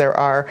prosecutions there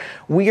are.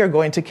 We are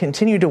going to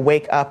continue to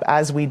wake up,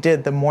 as we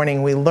did the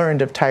morning we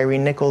learned of Tyre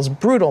Nichols'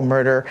 brutal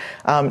murder,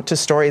 to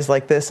stories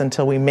like this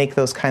until we make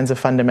those kinds of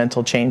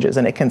fundamental changes.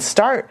 And it can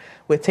start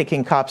with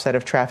taking cops out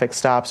of traffic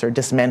stops or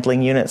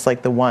dismantling units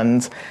like the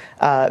ones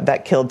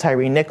that killed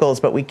Tyre Nichols.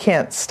 But we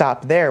can't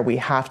stop there. We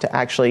have to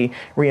actually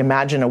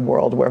reimagine a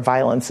world where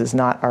violence is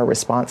not our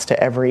response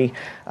to every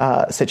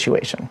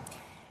situation.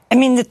 I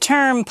mean, the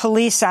term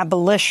police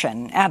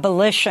abolition,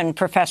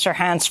 Professor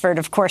Hansford,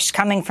 of course,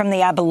 coming from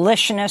the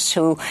abolitionists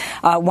who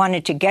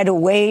wanted to get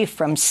away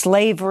from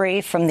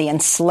slavery, from the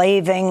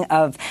enslaving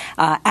of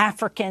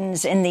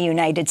Africans in the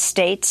United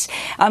States.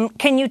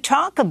 Can you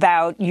talk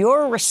about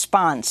your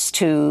response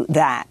to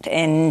that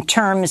in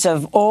terms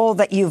of all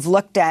that you've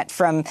looked at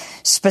from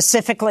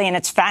specifically, and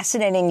it's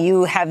fascinating,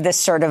 you have this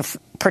sort of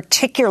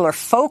particular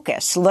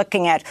focus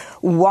looking at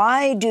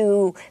why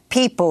do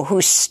people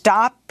who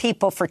stop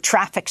people for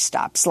traffic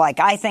stops, like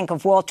I think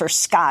of Walter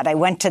Scott. I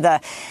went to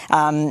the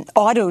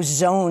auto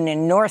zone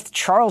in North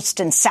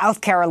Charleston,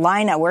 South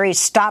Carolina, where he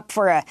stopped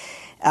for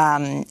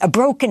a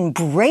broken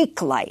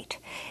brake light.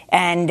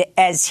 And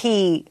as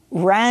he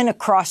ran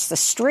across the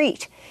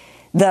street,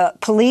 the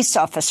police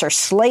officer,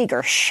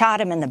 Slager,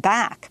 shot him in the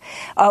back.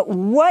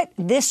 What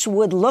this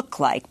would look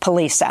like,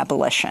 police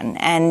abolition,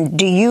 and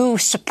do you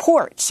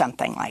support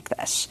something like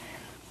this?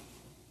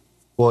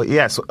 Well,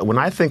 yes. When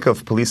I think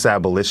of police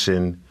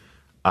abolition,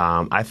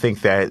 I think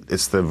that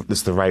it's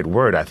the right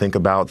word. I think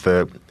about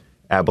the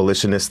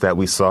abolitionists that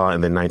we saw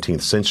in the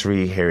 19th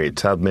century, Harriet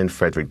Tubman,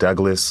 Frederick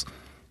Douglass,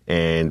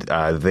 and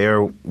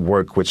their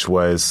work, which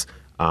was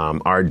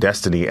our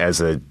destiny as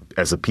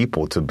a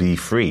people to be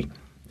free.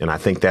 And I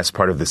think that's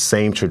part of the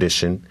same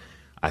tradition.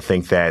 I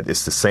think that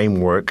it's the same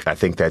work. I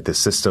think that the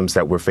systems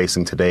that we're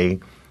facing today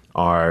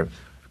are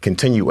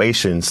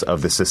continuations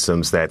of the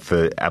systems that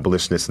the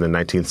abolitionists in the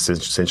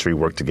 19th century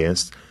worked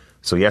against.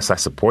 So, yes, I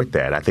support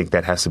that. I think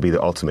that has to be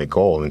the ultimate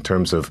goal in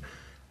terms of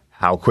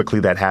how quickly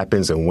that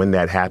happens and when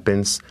that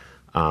happens.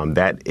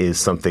 That is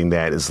something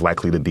that is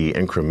likely to be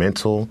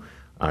incremental,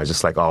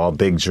 just like all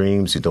big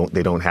dreams.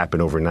 They don't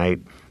happen overnight.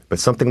 But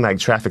something like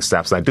traffic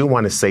stops, I do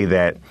want to say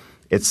that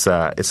it's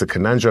a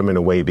conundrum in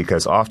a way,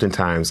 because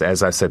oftentimes,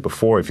 as I said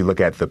before, if you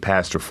look at the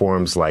past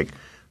reforms like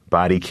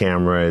body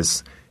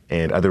cameras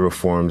and other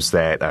reforms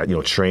that,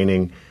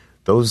 training,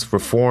 those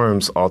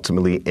reforms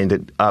ultimately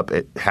ended up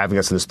having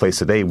us in this place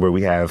today where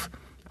we have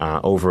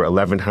over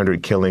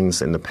 1,100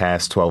 killings in the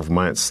past 12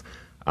 months,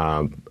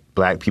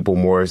 black people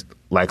more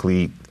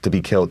likely to be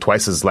killed,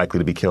 twice as likely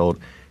to be killed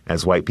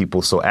as white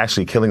people. So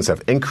actually killings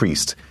have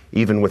increased,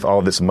 even with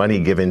all this money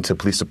given to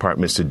police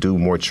departments to do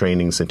more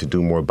trainings and to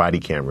do more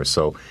body cameras.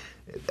 So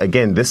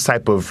again, this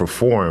type of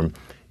reform,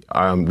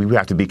 we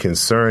have to be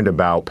concerned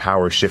about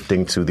power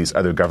shifting to these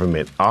other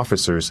government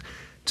officers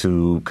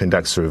to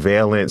conduct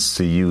surveillance,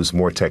 to use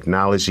more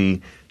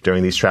technology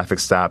during these traffic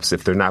stops.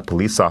 If they're not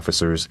police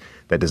officers,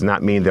 that does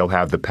not mean they'll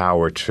have the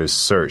power to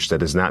search. That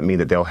does not mean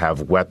that they'll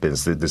have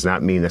weapons. That does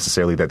not mean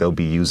necessarily that they'll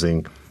be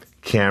using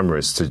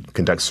cameras to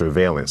conduct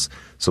surveillance.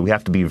 So we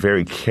have to be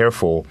very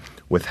careful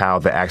with how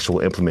the actual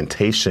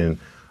implementation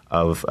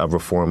of a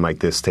reform like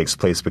this takes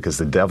place, because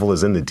the devil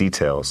is in the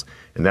details.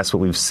 And that's what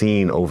we've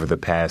seen over the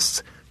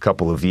past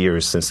couple of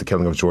years since the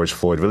killing of George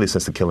Floyd, really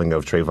since the killing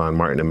of Trayvon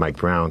Martin and Mike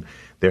Brown.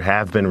 There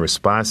have been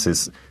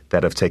responses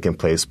that have taken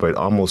place, but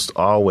almost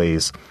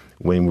always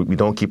when we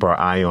don't keep our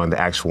eye on the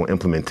actual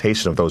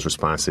implementation of those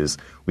responses,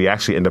 we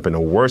actually end up in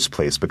a worse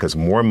place, because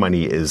more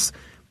money is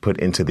put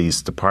into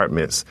these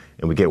departments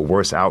and we get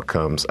worse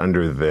outcomes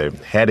under the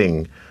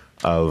heading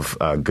of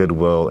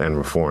goodwill and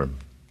reform.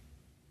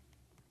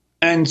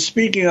 And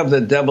speaking of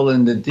the devil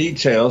in the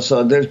details,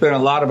 there's been a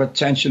lot of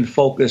attention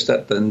focused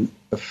at the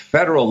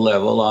federal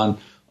level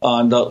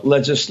on the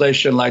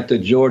legislation like the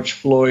George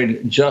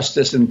Floyd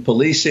Justice and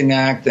Policing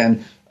Act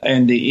and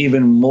the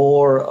even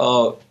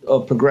more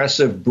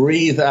progressive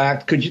Breathe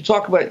Act. Could you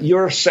talk about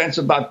your sense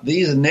about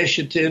these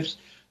initiatives?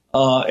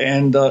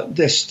 And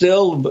they're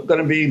still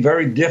going to be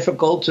very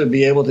difficult to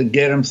be able to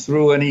get them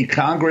through any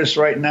Congress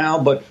right now.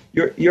 But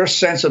your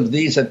sense of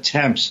these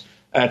attempts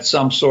at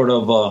some sort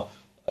of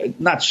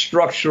not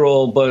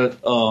structural, but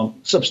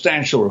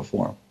substantial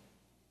reform.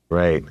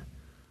 Right.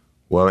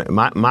 Well,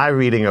 my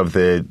reading of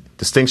the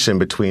distinction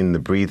between the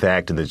Breathe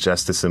Act and the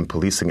Justice and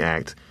Policing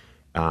Act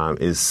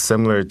is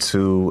similar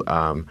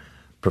to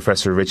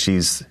Professor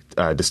Ritchie's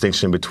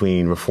distinction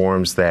between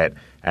reforms that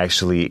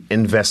actually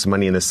invest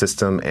money in the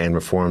system and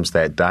reforms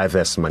that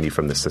divest money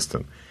from the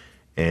system.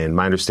 And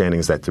my understanding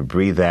is that the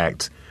Breathe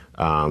Act,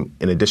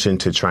 in addition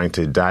to trying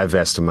to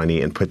divest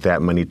money and put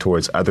that money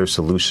towards other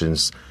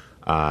solutions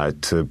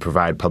to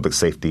provide public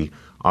safety,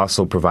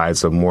 also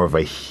provides a more of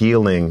a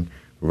healing,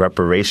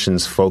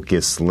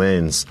 reparations-focused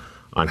lens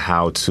on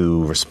how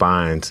to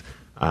respond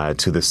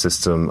to the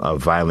system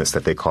of violence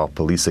that they call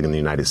policing in the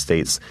United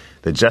States.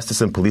 The Justice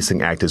and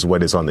Policing Act is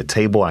what is on the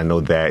table. I know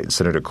that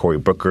Senator Cory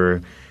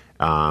Booker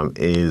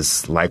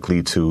is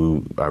likely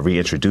to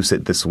reintroduce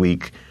it this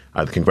week.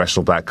 The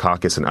Congressional Black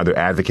Caucus and other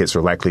advocates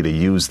are likely to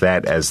use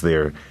that as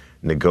their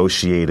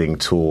negotiating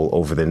tool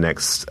over the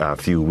next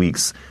few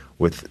weeks.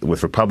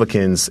 With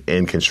Republicans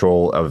in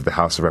control of the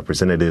House of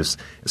Representatives,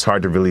 it's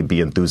hard to really be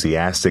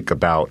enthusiastic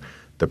about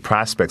the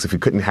prospects. If you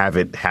couldn't have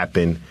it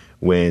happen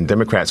when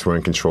Democrats were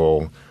in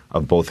control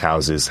of both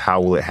houses,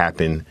 how will it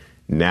happen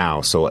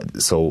now? So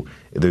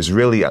there's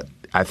really,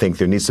 I think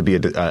there needs to be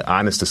an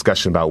honest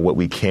discussion about what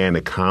we can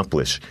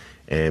accomplish,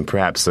 and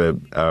perhaps a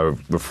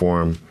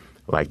reform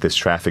like this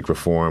traffic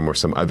reform or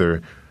some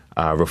other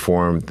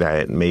reform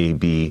that may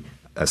be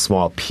a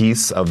small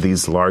piece of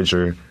these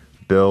larger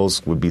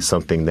bills would be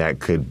something that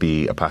could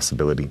be a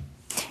possibility.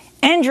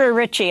 Andrew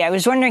Ritchie, I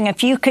was wondering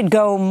if you could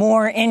go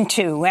more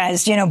into,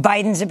 as you know,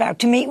 Biden's about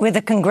to meet with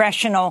the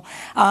Congressional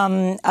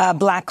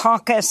Black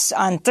Caucus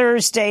on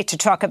Thursday to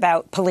talk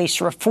about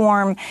police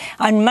reform.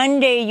 On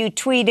Monday, you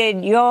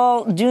tweeted,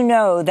 "Y'all do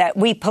know that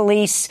we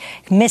police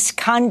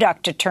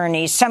misconduct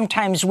attorneys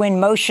sometimes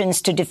win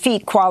motions to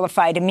defeat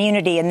qualified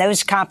immunity, and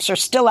those cops are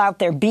still out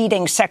there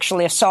beating,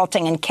 sexually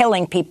assaulting, and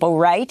killing people,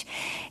 right?"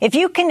 If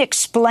you can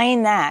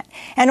explain that,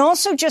 and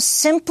also just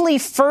simply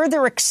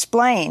further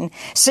explain,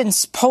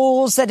 since polls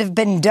that have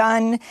been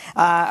done,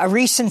 a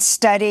recent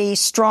study,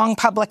 strong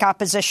public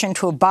opposition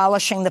to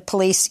abolishing the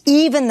police,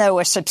 even though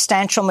a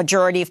substantial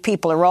majority of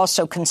people are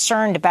also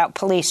concerned about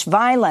police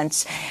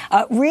violence,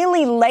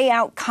 really lay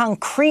out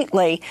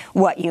concretely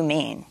what you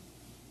mean.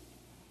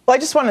 Well, I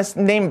just want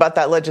to name about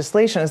that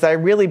legislation is that I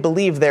really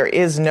believe there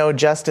is no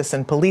justice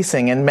in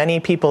policing. And many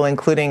people,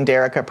 including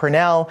Derica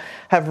Purnell,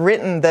 have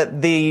written that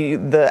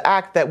the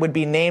act that would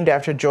be named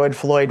after George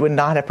Floyd would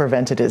not have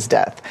prevented his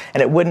death.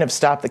 And it wouldn't have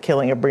stopped the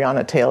killing of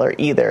Breonna Taylor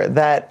either.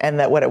 That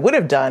what it would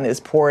have done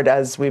is poured,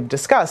 as we've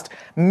discussed,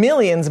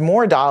 millions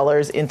more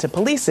dollars into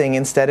policing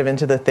instead of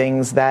into the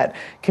things that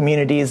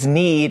communities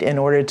need in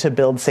order to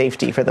build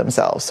safety for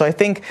themselves. So I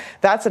think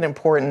that's an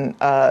important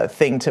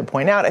thing to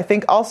point out. I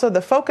think also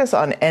the focus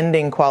on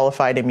ending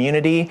qualified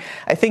immunity,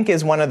 I think,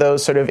 is one of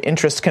those sort of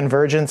interest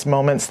convergence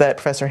moments that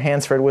Professor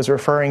Hansford was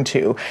referring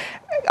to.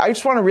 I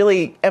just want to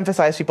really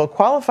emphasize people,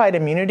 qualified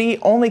immunity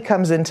only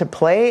comes into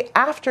play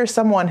after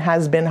someone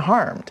has been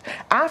harmed,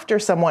 after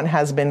someone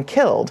has been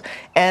killed.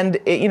 And,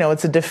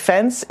 it's a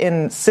defense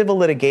in civil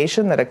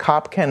litigation that a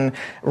cop can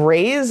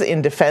raise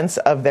in defense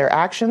of their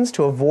actions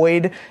to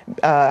avoid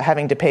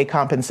having to pay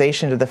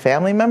compensation to the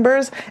family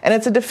members. And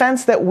it's a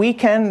defense that we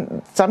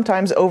can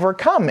sometimes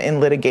overcome in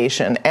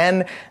litigation.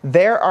 And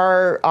there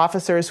are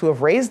officers who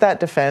have raised that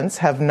defense,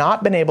 have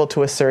not been able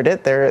to assert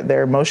it.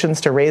 Their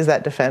motions to raise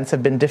that defense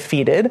have been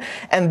defeated.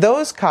 And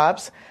those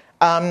cops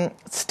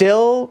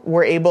still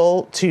were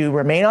able to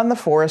remain on the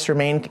force,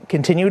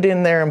 continued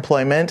in their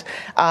employment,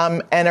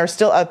 and are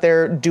still out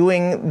there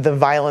doing the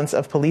violence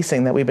of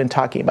policing that we've been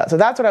talking about. So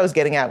that's what I was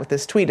getting at with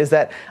this tweet, is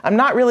that I'm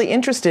not really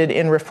interested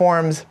in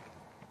reforms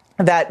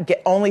that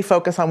only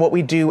focus on what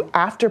we do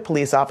after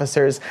police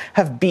officers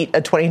have beat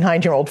a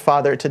 29-year-old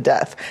father to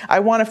death. I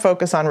want to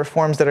focus on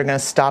reforms that are going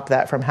to stop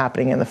that from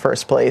happening in the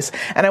first place.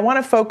 And I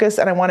want to focus,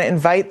 and I want to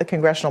invite the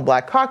Congressional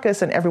Black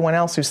Caucus and everyone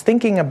else who's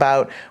thinking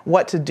about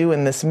what to do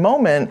in this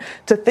moment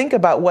to think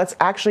about what's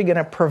actually going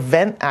to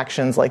prevent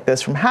actions like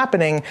this from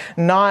happening,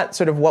 not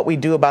sort of what we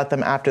do about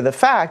them after the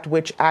fact,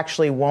 which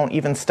actually won't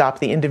even stop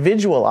the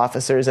individual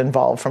officers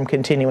involved from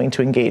continuing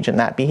to engage in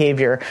that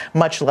behavior,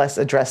 much less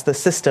address the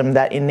system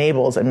that enables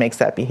and makes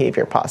that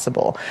behavior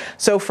possible.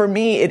 So for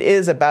me, it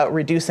is about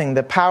reducing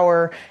the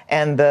power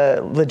and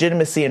the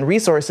legitimacy and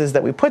resources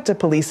that we put to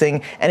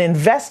policing and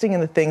investing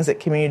in the things that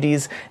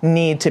communities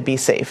need to be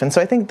safe. And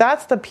so I think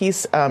that's the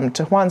piece,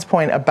 to Juan's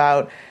point,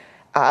 about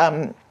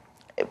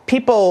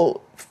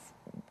people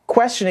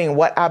questioning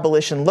what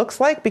abolition looks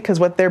like, because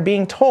what they're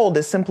being told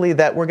is simply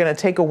that we're going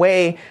to take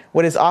away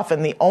what is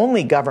often the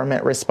only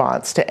government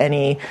response to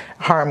any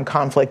harm,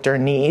 conflict, or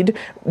need,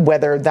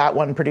 whether that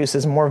one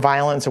produces more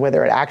violence or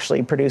whether it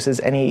actually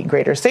produces any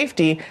greater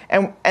safety.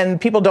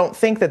 And people don't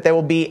think that there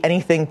will be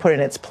anything put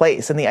in its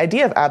place. And the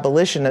idea of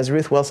abolition, as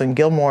Ruth Wilson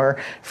Gilmore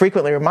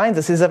frequently reminds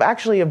us, is of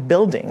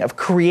building, of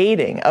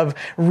creating, of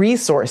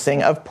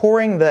resourcing, of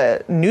pouring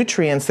the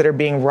nutrients that are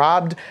being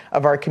robbed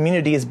of our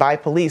communities by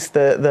police,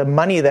 the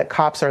money that that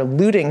cops are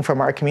looting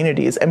from our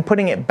communities and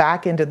putting it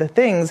back into the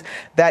things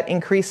that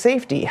increase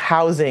safety: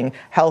 housing,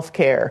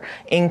 healthcare,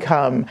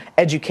 income,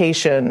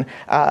 education,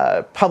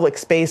 public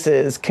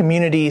spaces,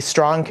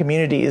 strong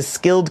communities,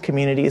 skilled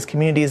communities,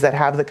 communities that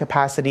have the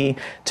capacity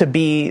to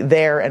be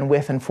there and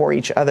with and for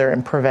each other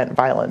and prevent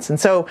violence. And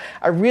so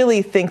I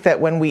really think that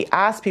when we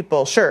ask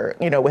people, sure,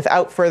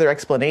 without further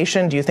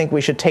explanation, do you think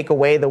we should take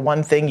away the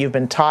one thing you've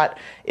been taught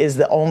is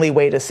the only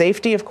way to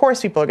safety? Of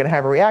course, people are going to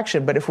have a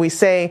reaction. But if we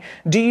say,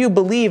 do you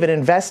believe in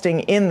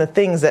investing in the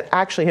things that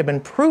actually have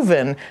been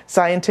proven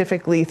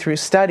scientifically through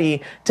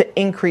study to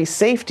increase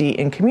safety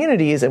in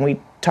communities? And we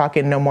talk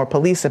in No More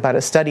Police about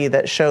a study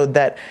that showed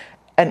that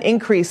an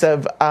increase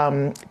of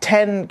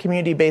 10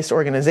 community-based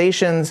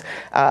organizations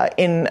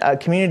in a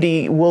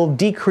community will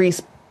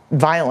decrease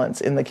violence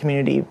in the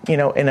community,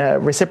 in a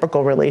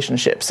reciprocal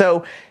relationship.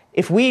 So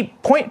if we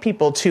point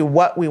people to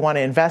what we want to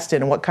invest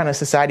in and what kind of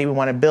society we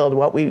want to build,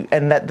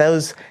 and that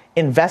those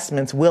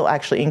investments will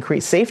actually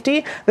increase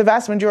safety, the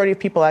vast majority of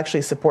people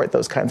actually support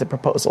those kinds of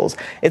proposals.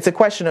 It's a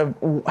question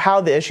of how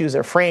the issues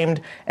are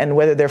framed and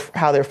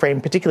how they're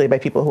framed, particularly by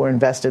people who are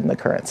invested in the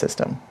current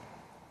system.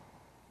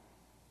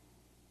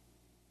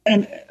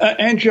 And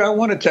Andrew, I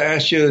wanted to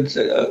ask you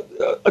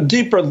a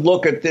deeper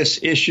look at this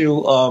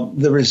issue of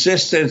the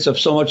resistance of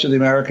so much of the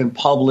American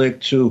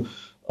public to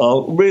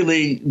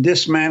really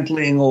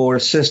dismantling or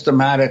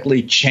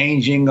systematically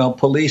changing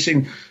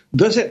policing.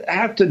 Does it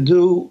have to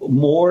do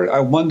more, I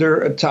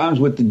wonder, at times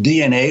with the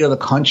DNA of the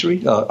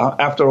country?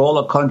 After all,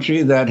 a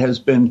country that has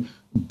been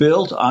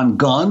built on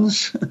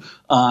guns,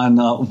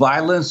 on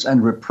violence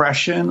and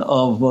repression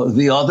of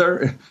the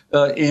other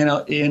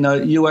in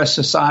a U.S.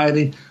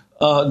 society.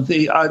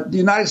 The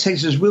United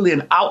States is really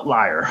an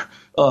outlier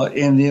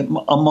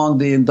among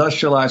the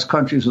industrialized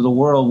countries of the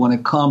world when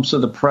it comes to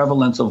the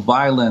prevalence of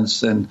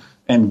violence and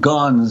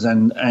guns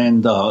and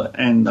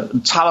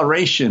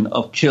toleration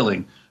of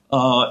killing.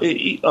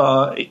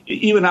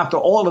 Even after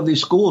all of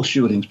these school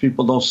shootings,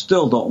 people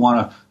still don't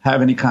want to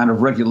have any kind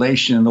of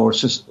regulation or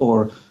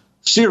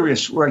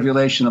serious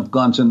regulation of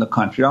guns in the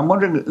country. I'm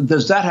wondering,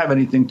 does that have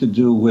anything to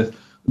do with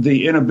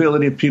the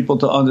inability of people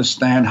to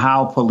understand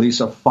how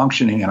police are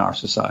functioning in our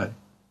society?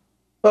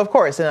 Well, of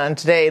course. And on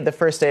today, the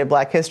first day of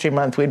Black History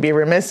Month, we'd be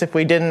remiss if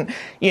we didn't,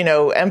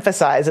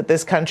 emphasize that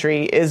this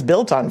country is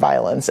built on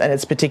violence, and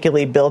it's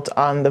particularly built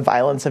on the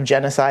violence of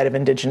genocide of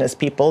indigenous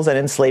peoples and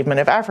enslavement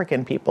of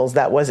African peoples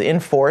that was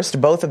enforced,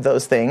 both of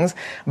those things,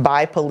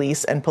 by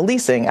police and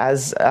policing,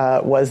 as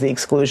was the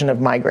exclusion of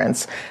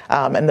migrants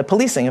and the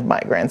policing of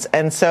migrants.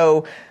 And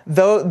so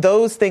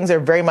those things are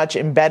very much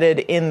embedded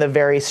in the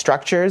very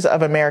structures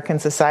of American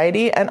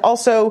society, and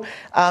also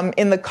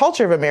in the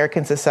culture of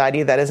American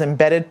society that has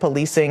embedded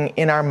policing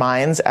in our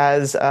minds,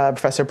 as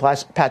Professor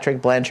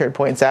Patrick Blanchard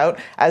points out,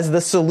 as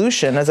the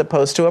solution as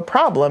opposed to a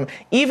problem,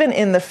 even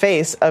in the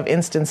face of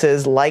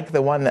instances like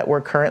the one that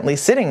we're currently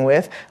sitting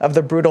with, of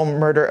the brutal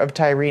murder of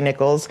Tyre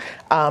Nichols,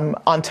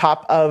 on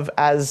top of,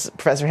 as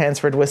Professor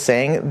Hansford was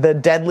saying, the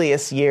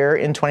deadliest year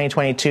in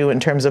 2022 in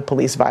terms of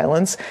police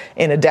violence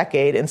in a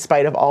decade, in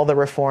spite of all the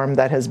reform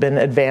that has been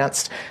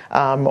advanced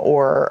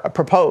or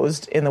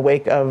proposed in the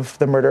wake of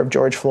the murder of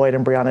George Floyd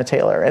and Breonna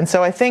Taylor. And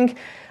so I think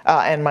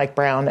and Mike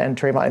Brown and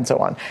Trayvon and so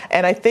on.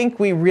 And I think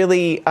we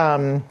really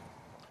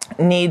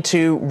need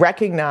to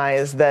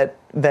recognize that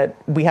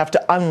we have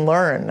to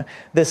unlearn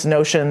this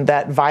notion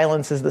that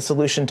violence is the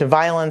solution to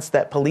violence,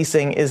 that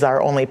policing is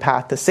our only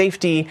path to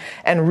safety,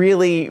 and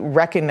really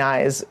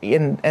recognize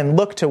and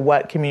look to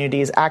what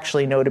communities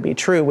actually know to be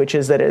true, which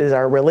is that it is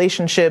our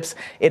relationships,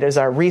 it is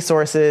our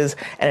resources,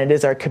 and it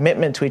is our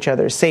commitment to each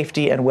other's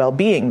safety and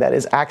well-being that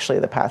is actually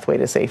the pathway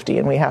to safety.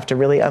 And we have to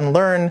really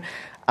unlearn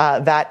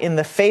that in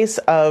the face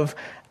of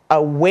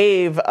a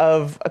wave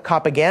of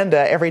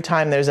propaganda. Every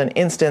time there's an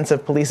instance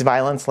of police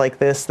violence like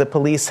this, the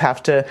police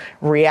have to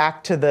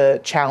react to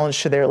the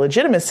challenge to their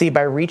legitimacy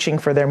by reaching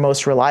for their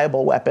most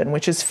reliable weapon,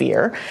 which is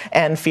fear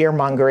and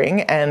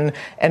fear-mongering, and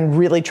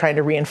really trying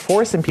to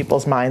reinforce in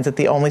people's minds that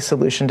the only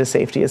solution to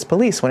safety is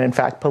police, when in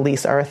fact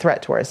police are a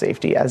threat to our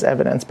safety, as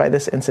evidenced by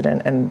this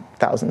incident and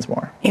thousands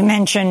more. You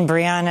mentioned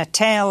Breonna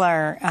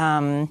Taylor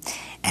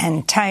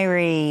and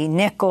Tyre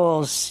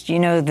Nichols.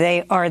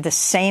 They are the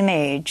same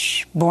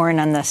age, born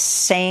on the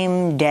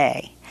same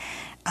day.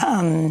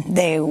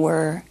 They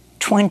were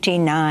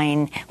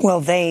 29.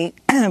 Well,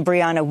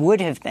 Breonna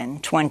would have been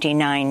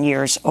 29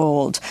 years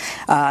old.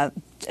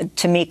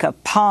 Tamika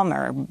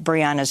Palmer,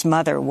 Breonna's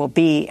mother, will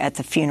be at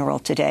the funeral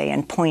today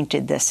and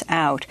pointed this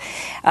out.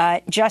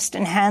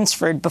 Justin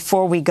Hansford,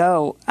 before we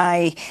go,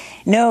 I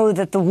know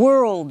that the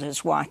world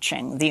is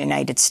watching the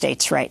United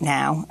States right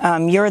now.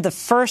 You're the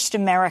first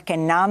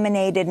American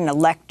nominated and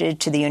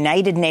elected to the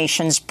United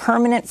Nations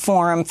Permanent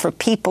Forum for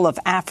People of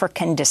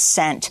African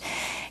Descent.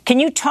 Can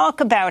you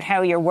talk about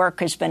how your work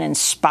has been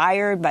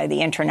inspired by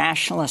the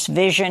internationalist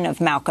vision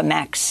of Malcolm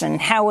X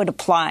and how it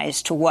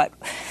applies to what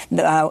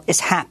is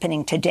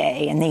happening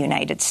today in the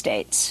United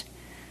States?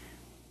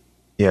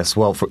 Yes,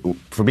 well,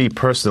 for me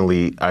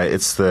personally,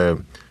 it's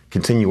the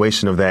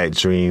continuation of that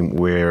dream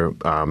where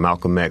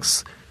Malcolm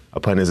X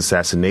upon his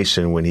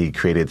assassination, when he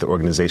created the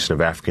Organization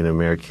of African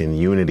American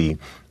Unity,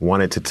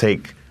 wanted to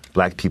take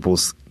black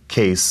people's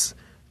case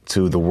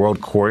to the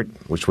World Court,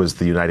 which was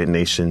the United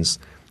Nations,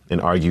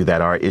 and argue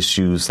that our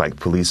issues like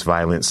police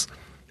violence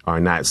are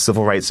not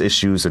civil rights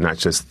issues, they're not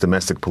just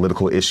domestic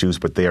political issues,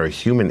 but they are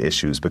human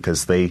issues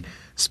because they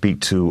speak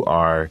to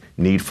our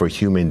need for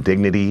human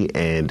dignity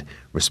and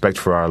respect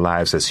for our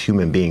lives as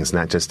human beings,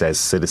 not just as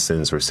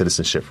citizens or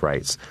citizenship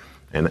rights.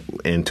 And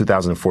in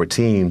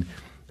 2014,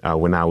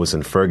 when I was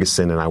in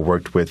Ferguson and I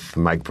worked with the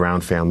Mike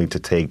Brown family to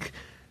take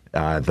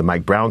the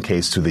Mike Brown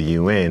case to the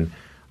UN,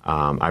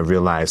 I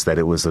realized that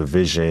it was a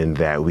vision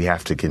that we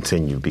have to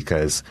continue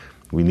because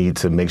we need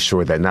to make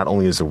sure that not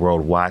only is the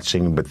world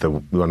watching, but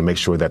we want to make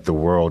sure that the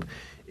world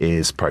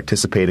is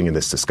participating in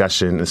this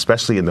discussion,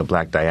 especially in the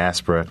black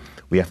diaspora.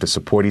 We have to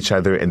support each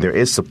other, and there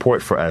is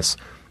support for us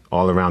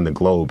all around the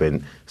globe.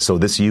 And so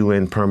this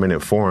UN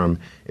Permanent Forum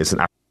is an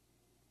opportunity.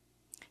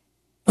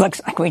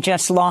 Looks like we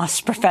just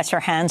lost Professor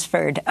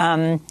Hansford,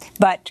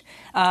 but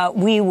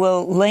we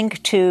will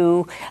link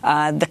to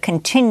the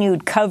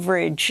continued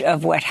coverage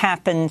of what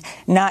happened,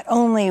 not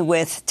only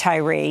with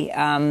Tyre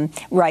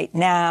right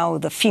now,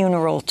 the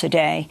funeral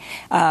today,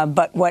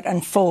 but what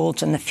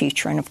unfolds in the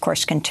future, and of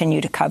course continue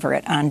to cover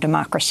it on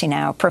Democracy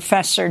Now!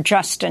 Professor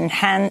Justin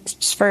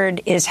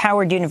Hansford is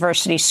Howard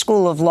University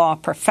School of Law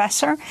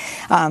professor,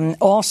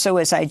 also,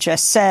 as I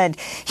just said,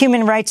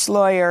 human rights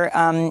lawyer,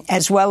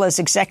 as well as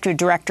executive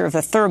director of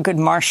the Thurgood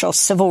Marshall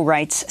Civil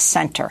Rights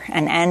Center,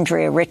 and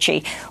Andrea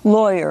Ritchie,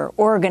 lawyer,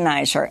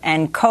 organizer,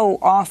 and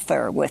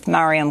co-author with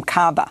Mariam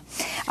Kaba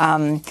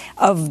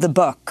of the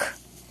book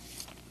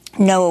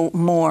No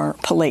More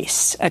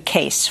Police, A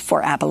Case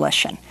for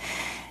Abolition.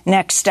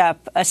 Next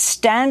up, a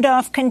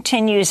standoff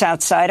continues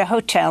outside a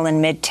hotel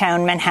in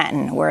Midtown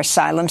Manhattan, where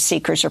asylum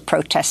seekers are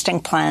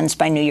protesting plans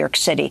by New York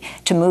City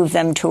to move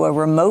them to a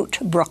remote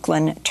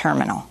Brooklyn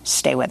terminal.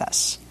 Stay with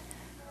us.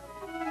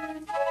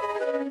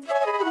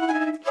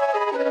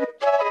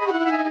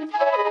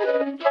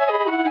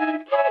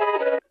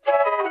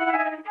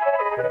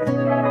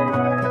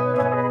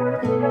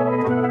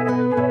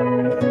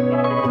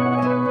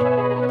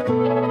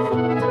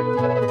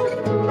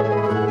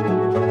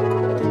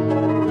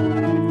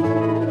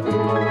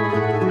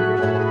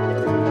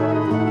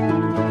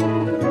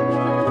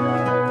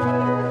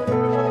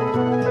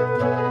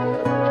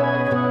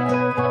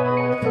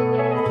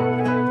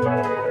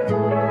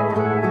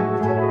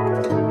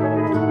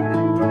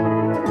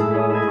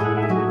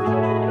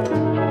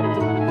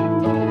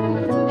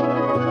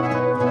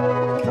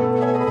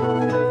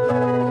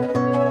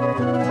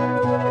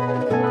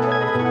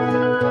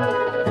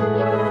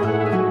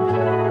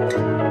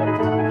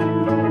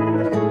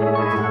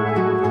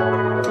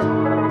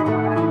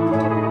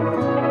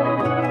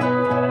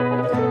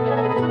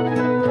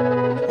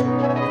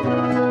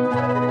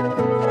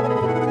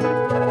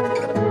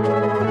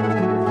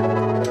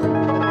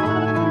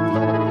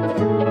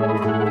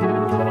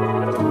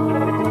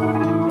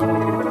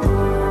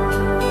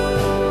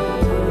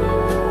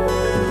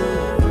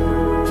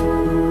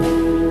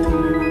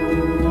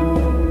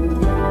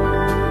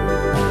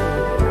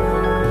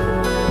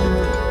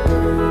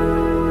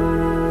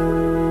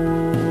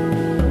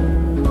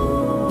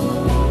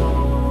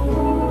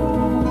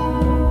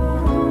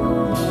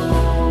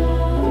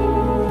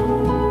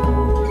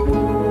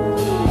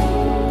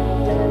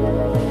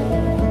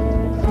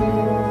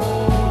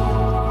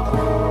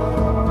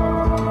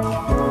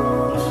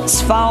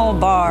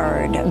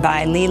 Svalbard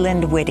by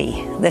Leland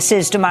Whitty. This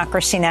is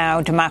Democracy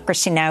Now!,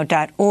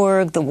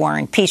 democracynow.org, The War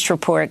and Peace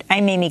Report.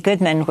 I'm Amy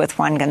Goodman with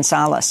Juan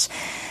Gonzalez.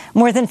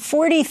 More than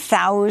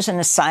 40,000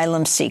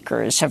 asylum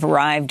seekers have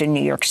arrived in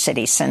New York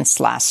City since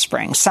last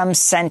spring, some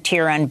sent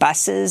here on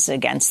buses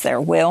against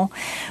their will.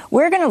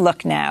 We're going to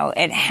look now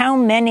at how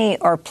many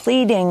are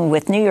pleading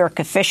with New York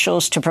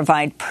officials to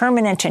provide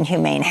permanent and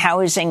humane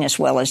housing as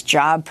well as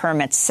job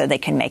permits so they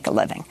can make a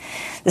living.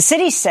 The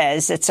city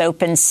says it's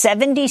opened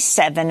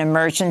 77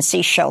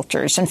 emergency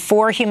shelters and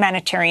 4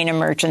 humanitarian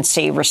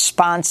emergency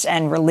response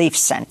and relief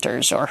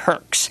centers, or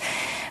HERCs.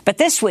 But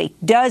this week,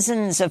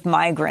 dozens of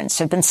migrants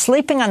have been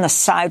sleeping on the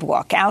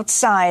sidewalk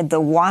outside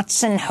the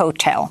Watson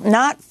Hotel,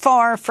 not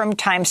far from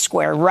Times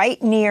Square, right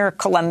near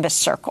Columbus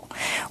Circle,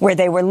 where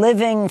they were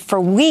living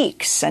for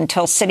weeks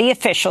until city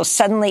officials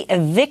suddenly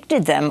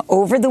evicted them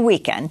over the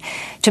weekend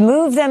to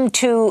move them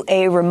to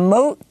a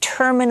remote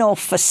terminal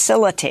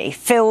facility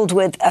filled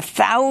with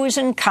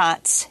 1,000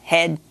 cots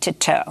head to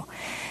toe.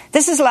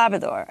 This is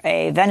Labrador,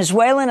 a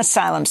Venezuelan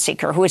asylum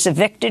seeker who was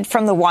evicted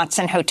from the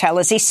Watson Hotel.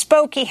 As he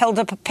spoke, he held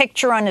up a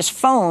picture on his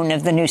phone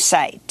of the new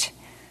site.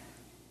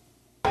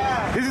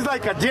 This is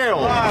like a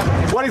jail.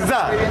 What is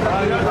that?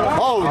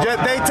 Oh,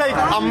 they take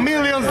 $1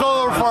 million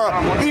for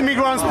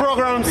immigrants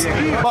programs,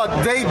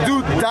 but they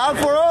do that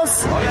for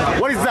us?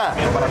 What is that?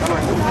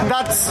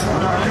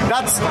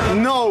 That's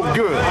no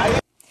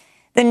good.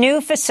 The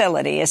new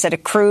facility is at a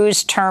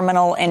cruise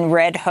terminal in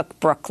Red Hook,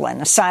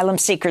 Brooklyn. Asylum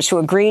seekers who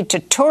agreed to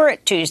tour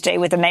it Tuesday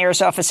with the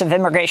mayor's Office of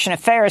Immigration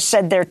Affairs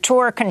said their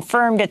tour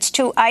confirmed it's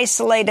too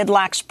isolated,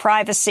 lacks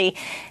privacy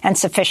and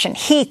sufficient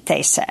heat,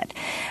 they said.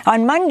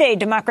 On Monday,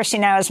 Democracy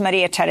Now!'s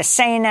Maria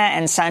Teresina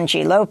and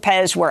Sanji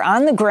Lopez were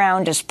on the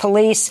ground as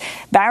police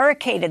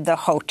barricaded the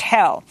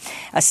hotel.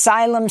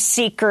 Asylum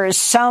seekers,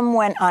 some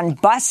went on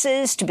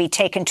buses to be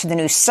taken to the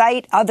new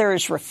site,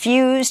 others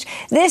refused.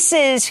 This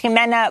is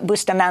Jimena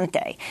Bustamante,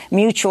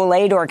 mutual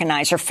aid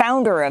organizer,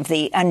 founder of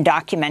the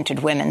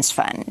Undocumented Women's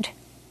Fund.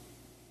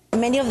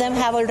 Many of them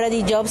have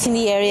already jobs in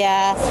the area,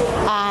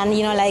 and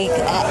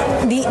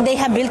they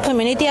have built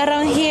community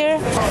around here,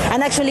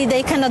 and actually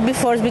they cannot be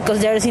forced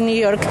because there is in New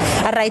York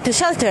a right to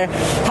shelter.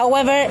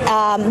 However,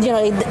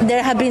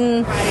 there have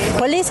been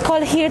police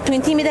called here to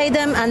intimidate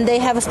them, and they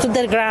have stood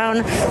their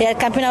ground. They are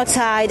camping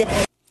outside.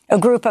 A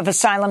group of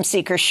asylum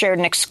seekers shared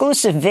an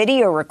exclusive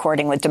video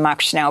recording with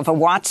Democracy Now! Of a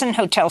Watson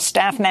Hotel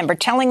staff member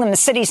telling them the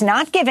city's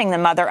not giving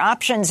them other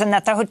options and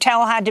that the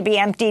hotel had to be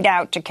emptied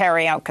out to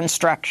carry out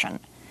construction.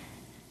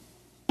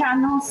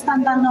 The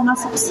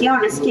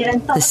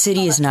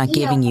city is not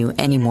giving you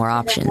any more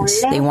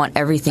options. They want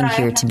everything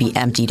here to be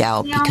emptied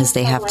out because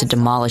they have to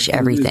demolish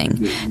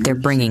everything. They're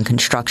bringing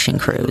construction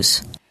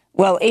crews.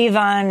 Well,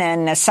 Ivan,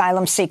 an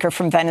asylum seeker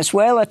from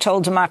Venezuela,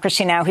 told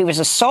Democracy Now! He was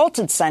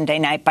assaulted Sunday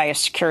night by a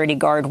security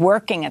guard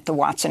working at the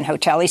Watson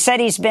Hotel. He said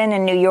he's been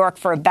in New York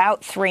for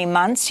about 3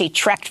 months. He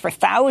trekked for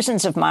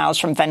thousands of miles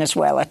from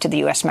Venezuela to the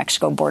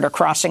U.S.-Mexico border,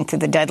 crossing through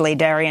the deadly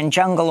Darien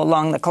jungle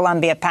along the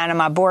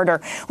Colombia-Panama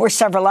border, where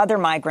several other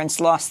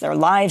migrants lost their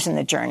lives in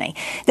the journey.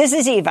 This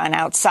is Ivan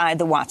outside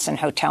the Watson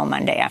Hotel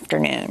Monday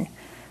afternoon.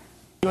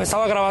 I was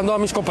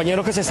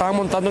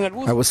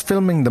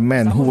filming the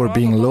men who were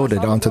being loaded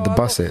onto the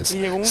buses.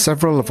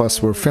 Several of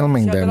us were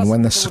filming them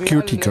when the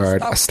security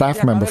guard, a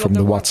staff member from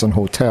the Watson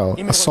Hotel,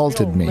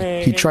 assaulted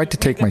me. He tried to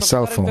take my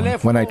cell phone.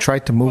 When I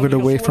tried to move it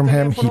away from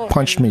him, he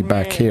punched me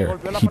back here.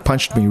 He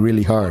punched me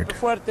really hard.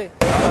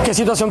 This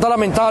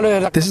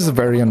is a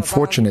very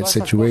unfortunate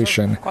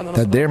situation,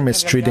 that they're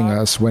mistreating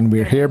us when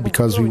we're here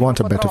because we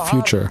want a better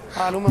future.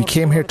 We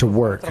came here to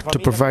work, to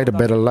provide a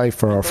better life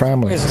for our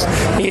families.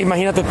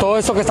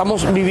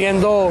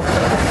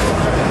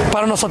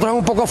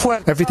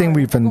 Everything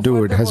we've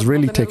endured has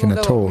really taken a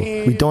toll.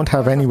 We don't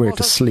have anywhere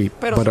to sleep,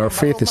 but our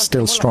faith is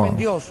still strong.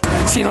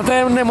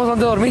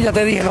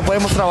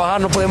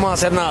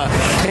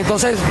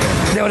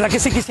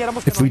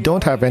 If we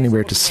don't have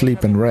anywhere to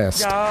sleep and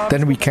rest,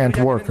 then we can't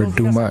work or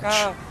do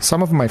much.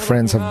 Some of my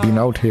friends have been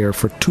out here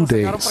for 2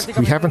 days.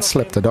 We haven't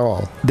slept at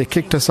all. They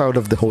kicked us out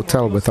of the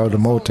hotel without a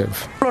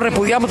motive.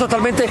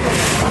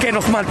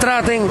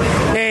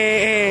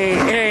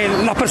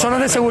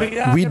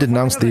 We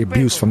denounce the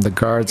abuse from the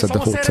guards at the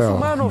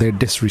hotel, their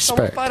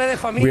disrespect.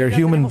 We are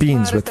human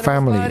beings with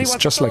families,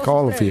 just like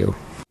all of you.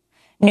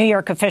 New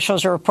York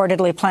officials are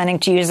reportedly planning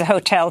to use the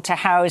hotel to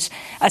house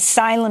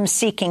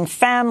asylum-seeking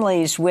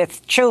families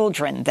with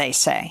children, they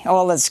say.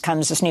 All this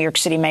comes as New York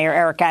City Mayor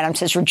Eric Adams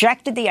has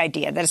rejected the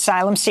idea that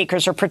asylum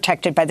seekers are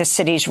protected by the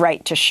city's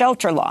right to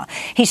shelter law.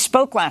 He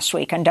spoke last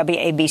week on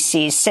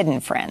WABC's Sid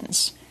and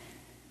Friends.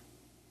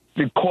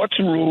 The courts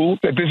rule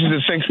that this is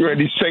a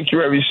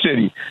sanctuary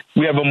city.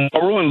 We have a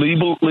moral and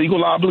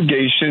legal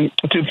obligation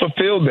to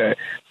fulfill that.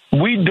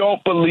 We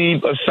don't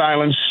believe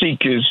asylum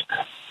seekers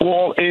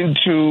fall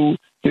into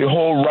the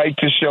whole right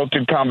to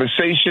shelter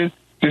conversation.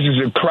 This is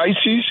a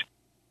crisis.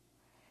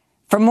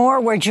 For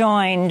more, we're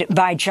joined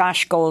by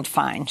Josh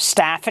Goldfein,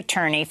 staff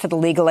attorney for the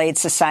Legal Aid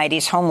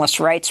Society's Homeless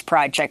Rights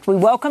Project. We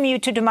welcome you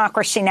to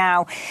Democracy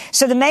Now!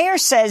 So the mayor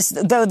says,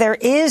 though there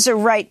is a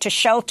right to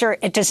shelter,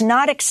 it does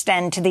not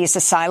extend to these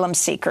asylum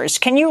seekers.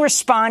 Can you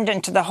respond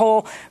into the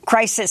whole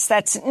crisis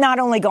that's not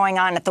only going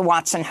on at the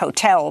Watson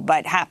Hotel,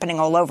 but happening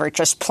all over,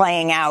 just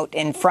playing out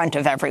in front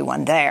of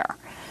everyone there?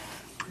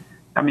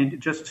 I mean,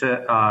 just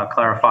to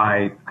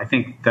clarify, I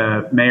think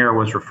the mayor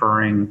was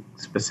referring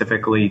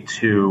specifically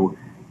to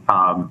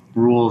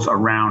rules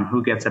around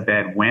who gets a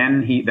bed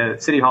when. The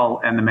City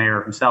Hall and the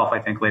mayor himself, I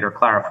think, later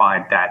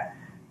clarified that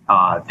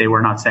they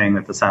were not saying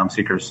that the asylum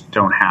seekers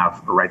don't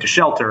have a right to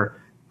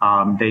shelter.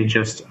 They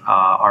just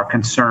are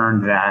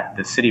concerned that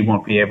the city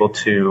won't be able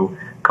to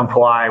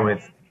comply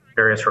with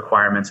various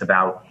requirements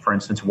about, for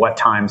instance, what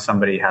time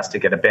somebody has to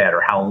get a bed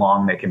or how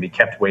long they can be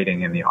kept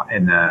waiting in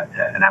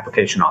an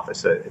application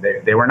office.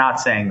 They were not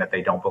saying that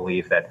they don't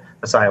believe that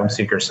asylum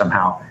seekers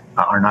somehow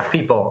are not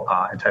people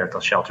entitled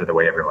to shelter the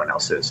way everyone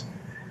else is.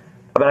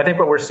 But I think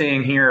what we're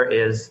seeing here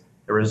is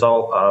the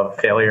result of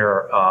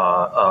failure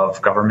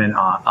of government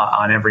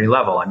on every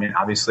level. I mean,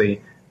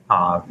 obviously,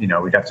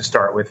 we'd have to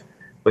start with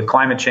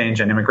climate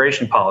change and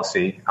immigration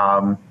policy.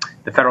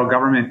 The federal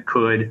government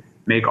could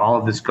make all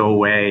of this go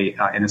away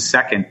in a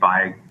second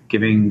by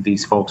giving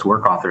these folks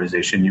work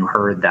authorization. You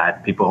heard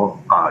that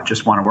people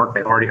just want to work.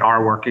 They already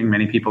are working.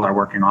 Many people are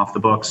working off the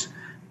books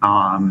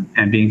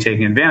and being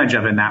taken advantage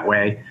of in that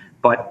way.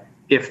 But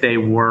if they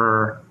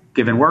were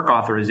given work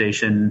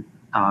authorization,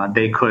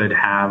 they could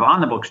have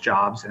on the books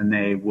jobs and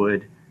they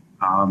would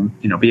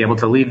be able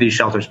to leave these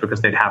shelters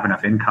because they'd have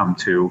enough income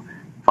to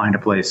find a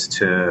place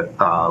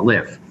to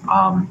live.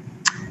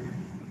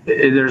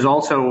 There's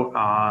also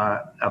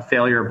a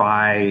failure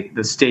by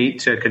the state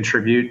to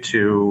contribute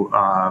to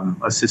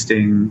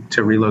assisting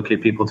to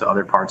relocate people to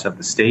other parts of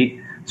the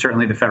state.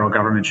 Certainly the federal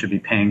government should be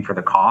paying for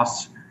the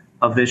costs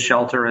of this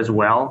shelter as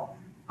well.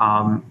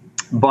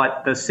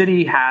 But the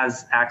city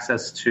has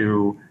access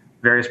to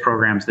various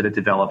programs that it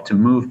developed to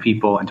move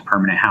people into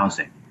permanent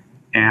housing.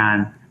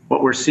 And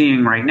what we're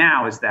seeing right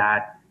now is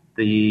that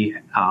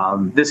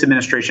this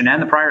administration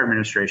and the prior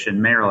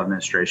administration, mayoral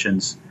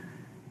administrations,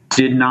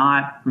 did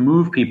not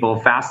move people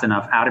fast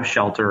enough out of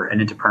shelter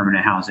and into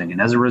permanent housing.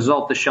 And as a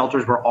result, the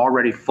shelters were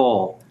already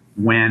full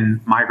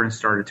when migrants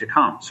started to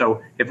come.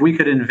 So if we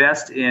could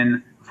invest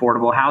in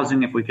affordable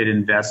housing, if we could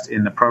invest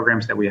in the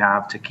programs that we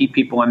have to keep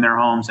people in their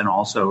homes and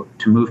also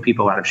to move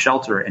people out of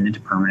shelter and into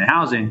permanent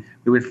housing,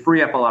 we would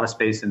free up a lot of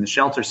space in the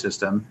shelter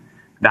system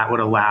that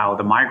would allow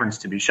the migrants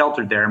to be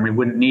sheltered there, and we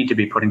wouldn't need to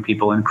be putting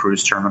people in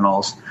cruise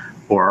terminals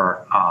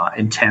or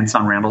in tents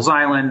on Randall's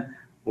Island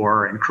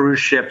or in cruise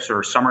ships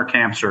or summer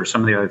camps or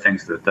some of the other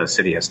things that the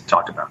city has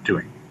talked about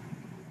doing.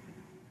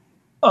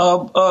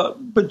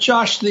 But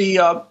Josh,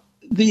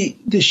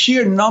 the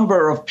sheer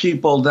number of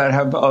people that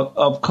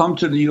have come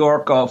to New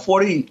York,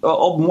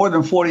 more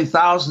than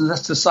 40,000,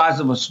 that's the size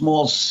of a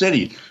small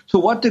city. To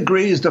what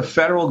degree is the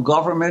federal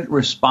government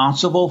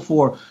responsible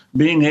for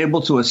being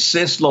able to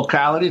assist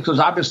localities? Because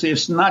obviously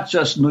it's not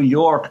just New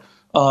York.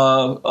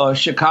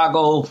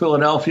 Chicago,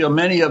 Philadelphia,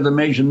 many of the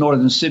major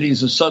northern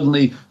cities are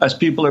suddenly, as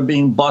people are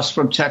being bused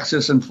from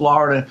Texas and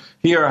Florida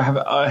here,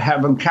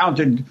 have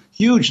encountered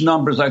huge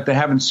numbers like they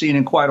haven't seen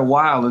in quite a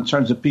while in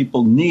terms of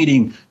people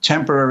needing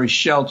temporary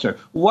shelter.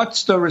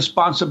 What's the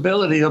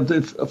responsibility of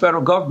the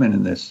federal government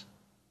in this?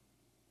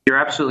 You're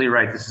absolutely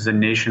right. This is a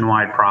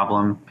nationwide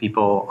problem.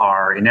 People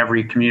are in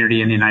every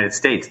community in the United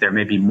States. There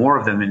may be more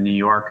of them in New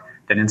York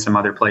than in some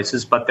other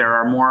places, but there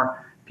are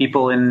more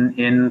people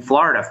in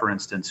Florida, for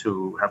instance,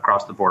 who have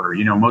crossed the border.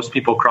 Most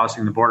people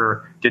crossing the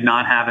border did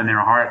not have in their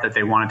heart that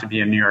they wanted to be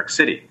in New York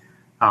City.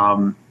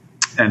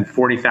 And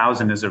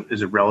 40,000 is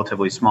a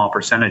relatively small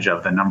percentage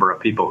of the number of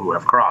people who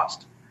have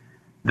crossed.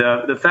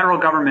 The federal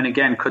government,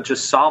 again, could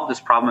just solve this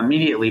problem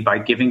immediately by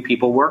giving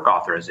people work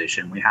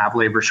authorization. We have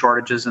labor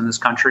shortages in this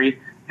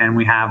country, and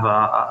we have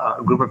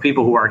a group of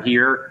people who are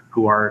here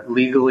who are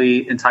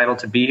legally entitled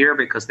to be here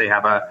because they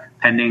have a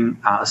pending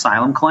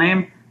asylum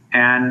claim,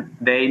 and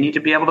they need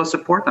to be able to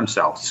support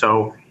themselves.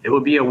 So it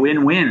would be a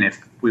win-win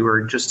if we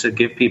were just to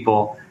give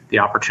people the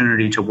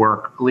opportunity to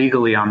work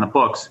legally on the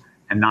books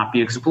and not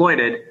be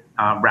exploited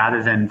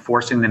rather than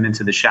forcing them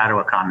into the shadow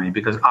economy,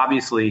 because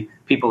obviously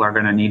people are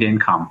going to need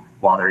income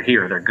while they're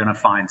here. They're going to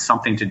find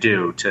something to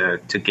do to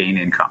gain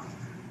income.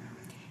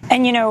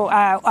 And,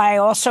 I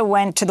also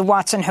went to the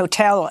Watson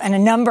Hotel, and a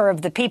number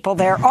of the people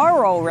there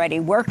are already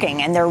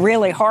working, and they're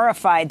really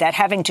horrified that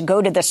having to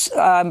go to this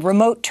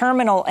remote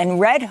terminal in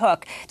Red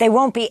Hook, they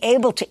won't be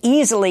able to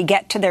easily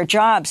get to their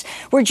jobs.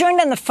 We're joined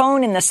on the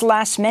phone in this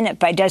last minute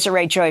by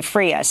Desiree Joy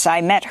Frias.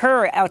 I met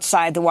her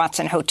outside the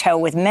Watson Hotel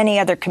with many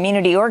other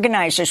community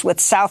organizers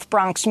with South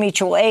Bronx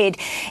Mutual Aid.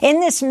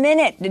 In this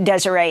minute,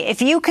 Desiree,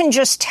 if you can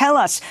just tell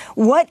us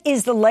what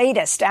is the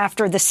latest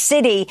after the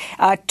city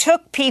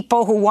took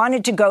people who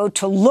wanted to go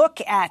to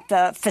look at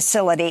the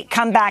facility,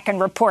 come back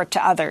and report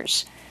to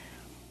others?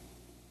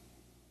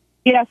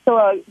 Yeah, so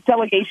a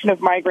delegation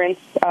of migrants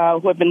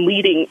who have been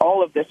leading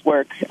all of this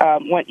work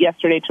went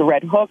yesterday to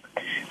Red Hook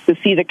to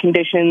see the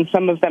conditions.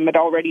 Some of them had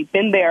already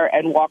been there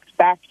and walked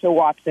back to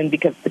Watson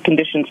because the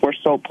conditions were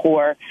so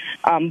poor.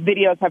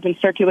 Videos have been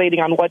circulating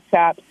on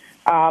WhatsApp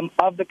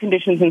of the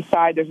conditions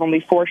inside. There's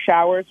only 4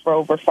 showers for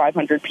over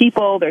 500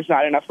 people. There's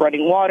not enough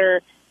running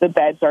water. The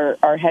beds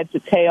are head to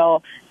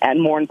tail. And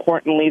more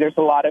importantly, there's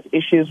a lot of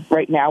issues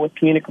right now with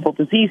communicable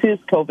diseases,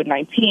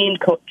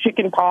 COVID-19,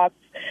 chickenpox.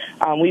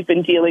 We've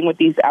been dealing with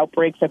these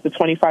outbreaks at the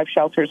 25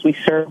 shelters we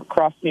serve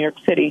across New York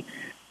City.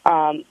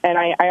 And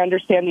I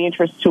understand the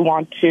interest to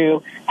want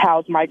to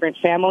house migrant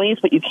families,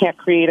 but you can't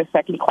create a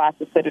second class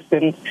of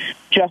citizens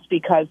just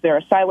because they're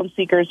asylum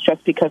seekers,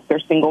 just because they're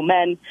single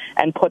men,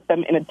 and put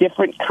them in a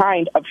different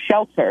kind of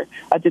shelter,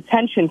 a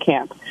detention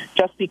camp,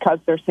 just because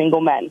they're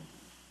single men.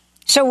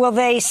 So will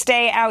they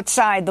stay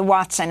outside the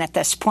Watson at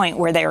this point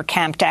where they were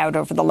camped out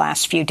over the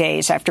last few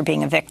days after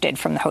being evicted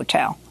from the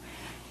hotel?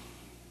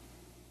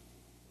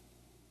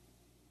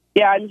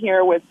 Yeah, I'm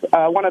here with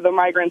one of the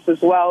migrants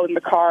as well in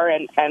the car,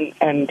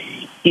 and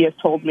he has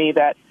told me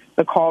that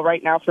the call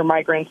right now for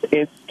migrants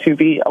is to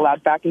be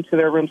allowed back into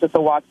their rooms at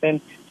the Watson,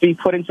 to be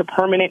put into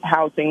permanent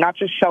housing, not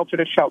just shelter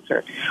to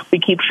shelter. We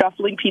keep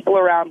shuffling people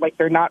around like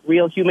they're not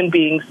real human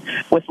beings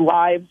with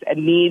lives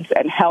and needs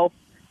and health.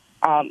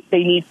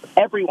 They need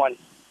everyone.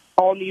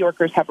 All New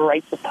Yorkers have a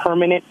right to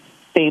permanent,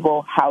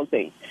 stable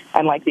housing.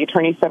 And like the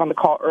attorney said on the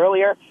call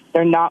earlier,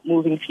 they're not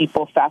moving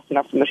people fast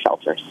enough from the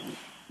shelters.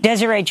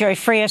 Desiree Joy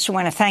Frias, we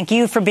want to thank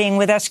you for being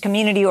with us,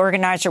 community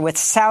organizer with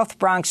South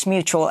Bronx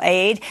Mutual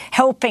Aid,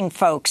 helping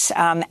folks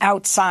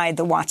outside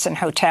the Watson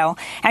Hotel,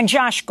 and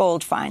Josh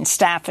Goldfein,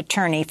 staff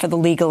attorney for the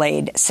Legal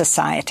Aid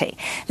Society.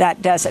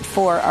 That does it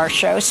for our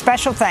show.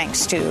 Special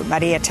thanks to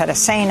Maria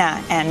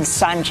Teresina and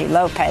Sanji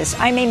Lopez.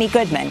 I'm Amy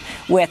Goodman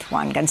with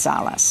Juan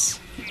Gonzalez.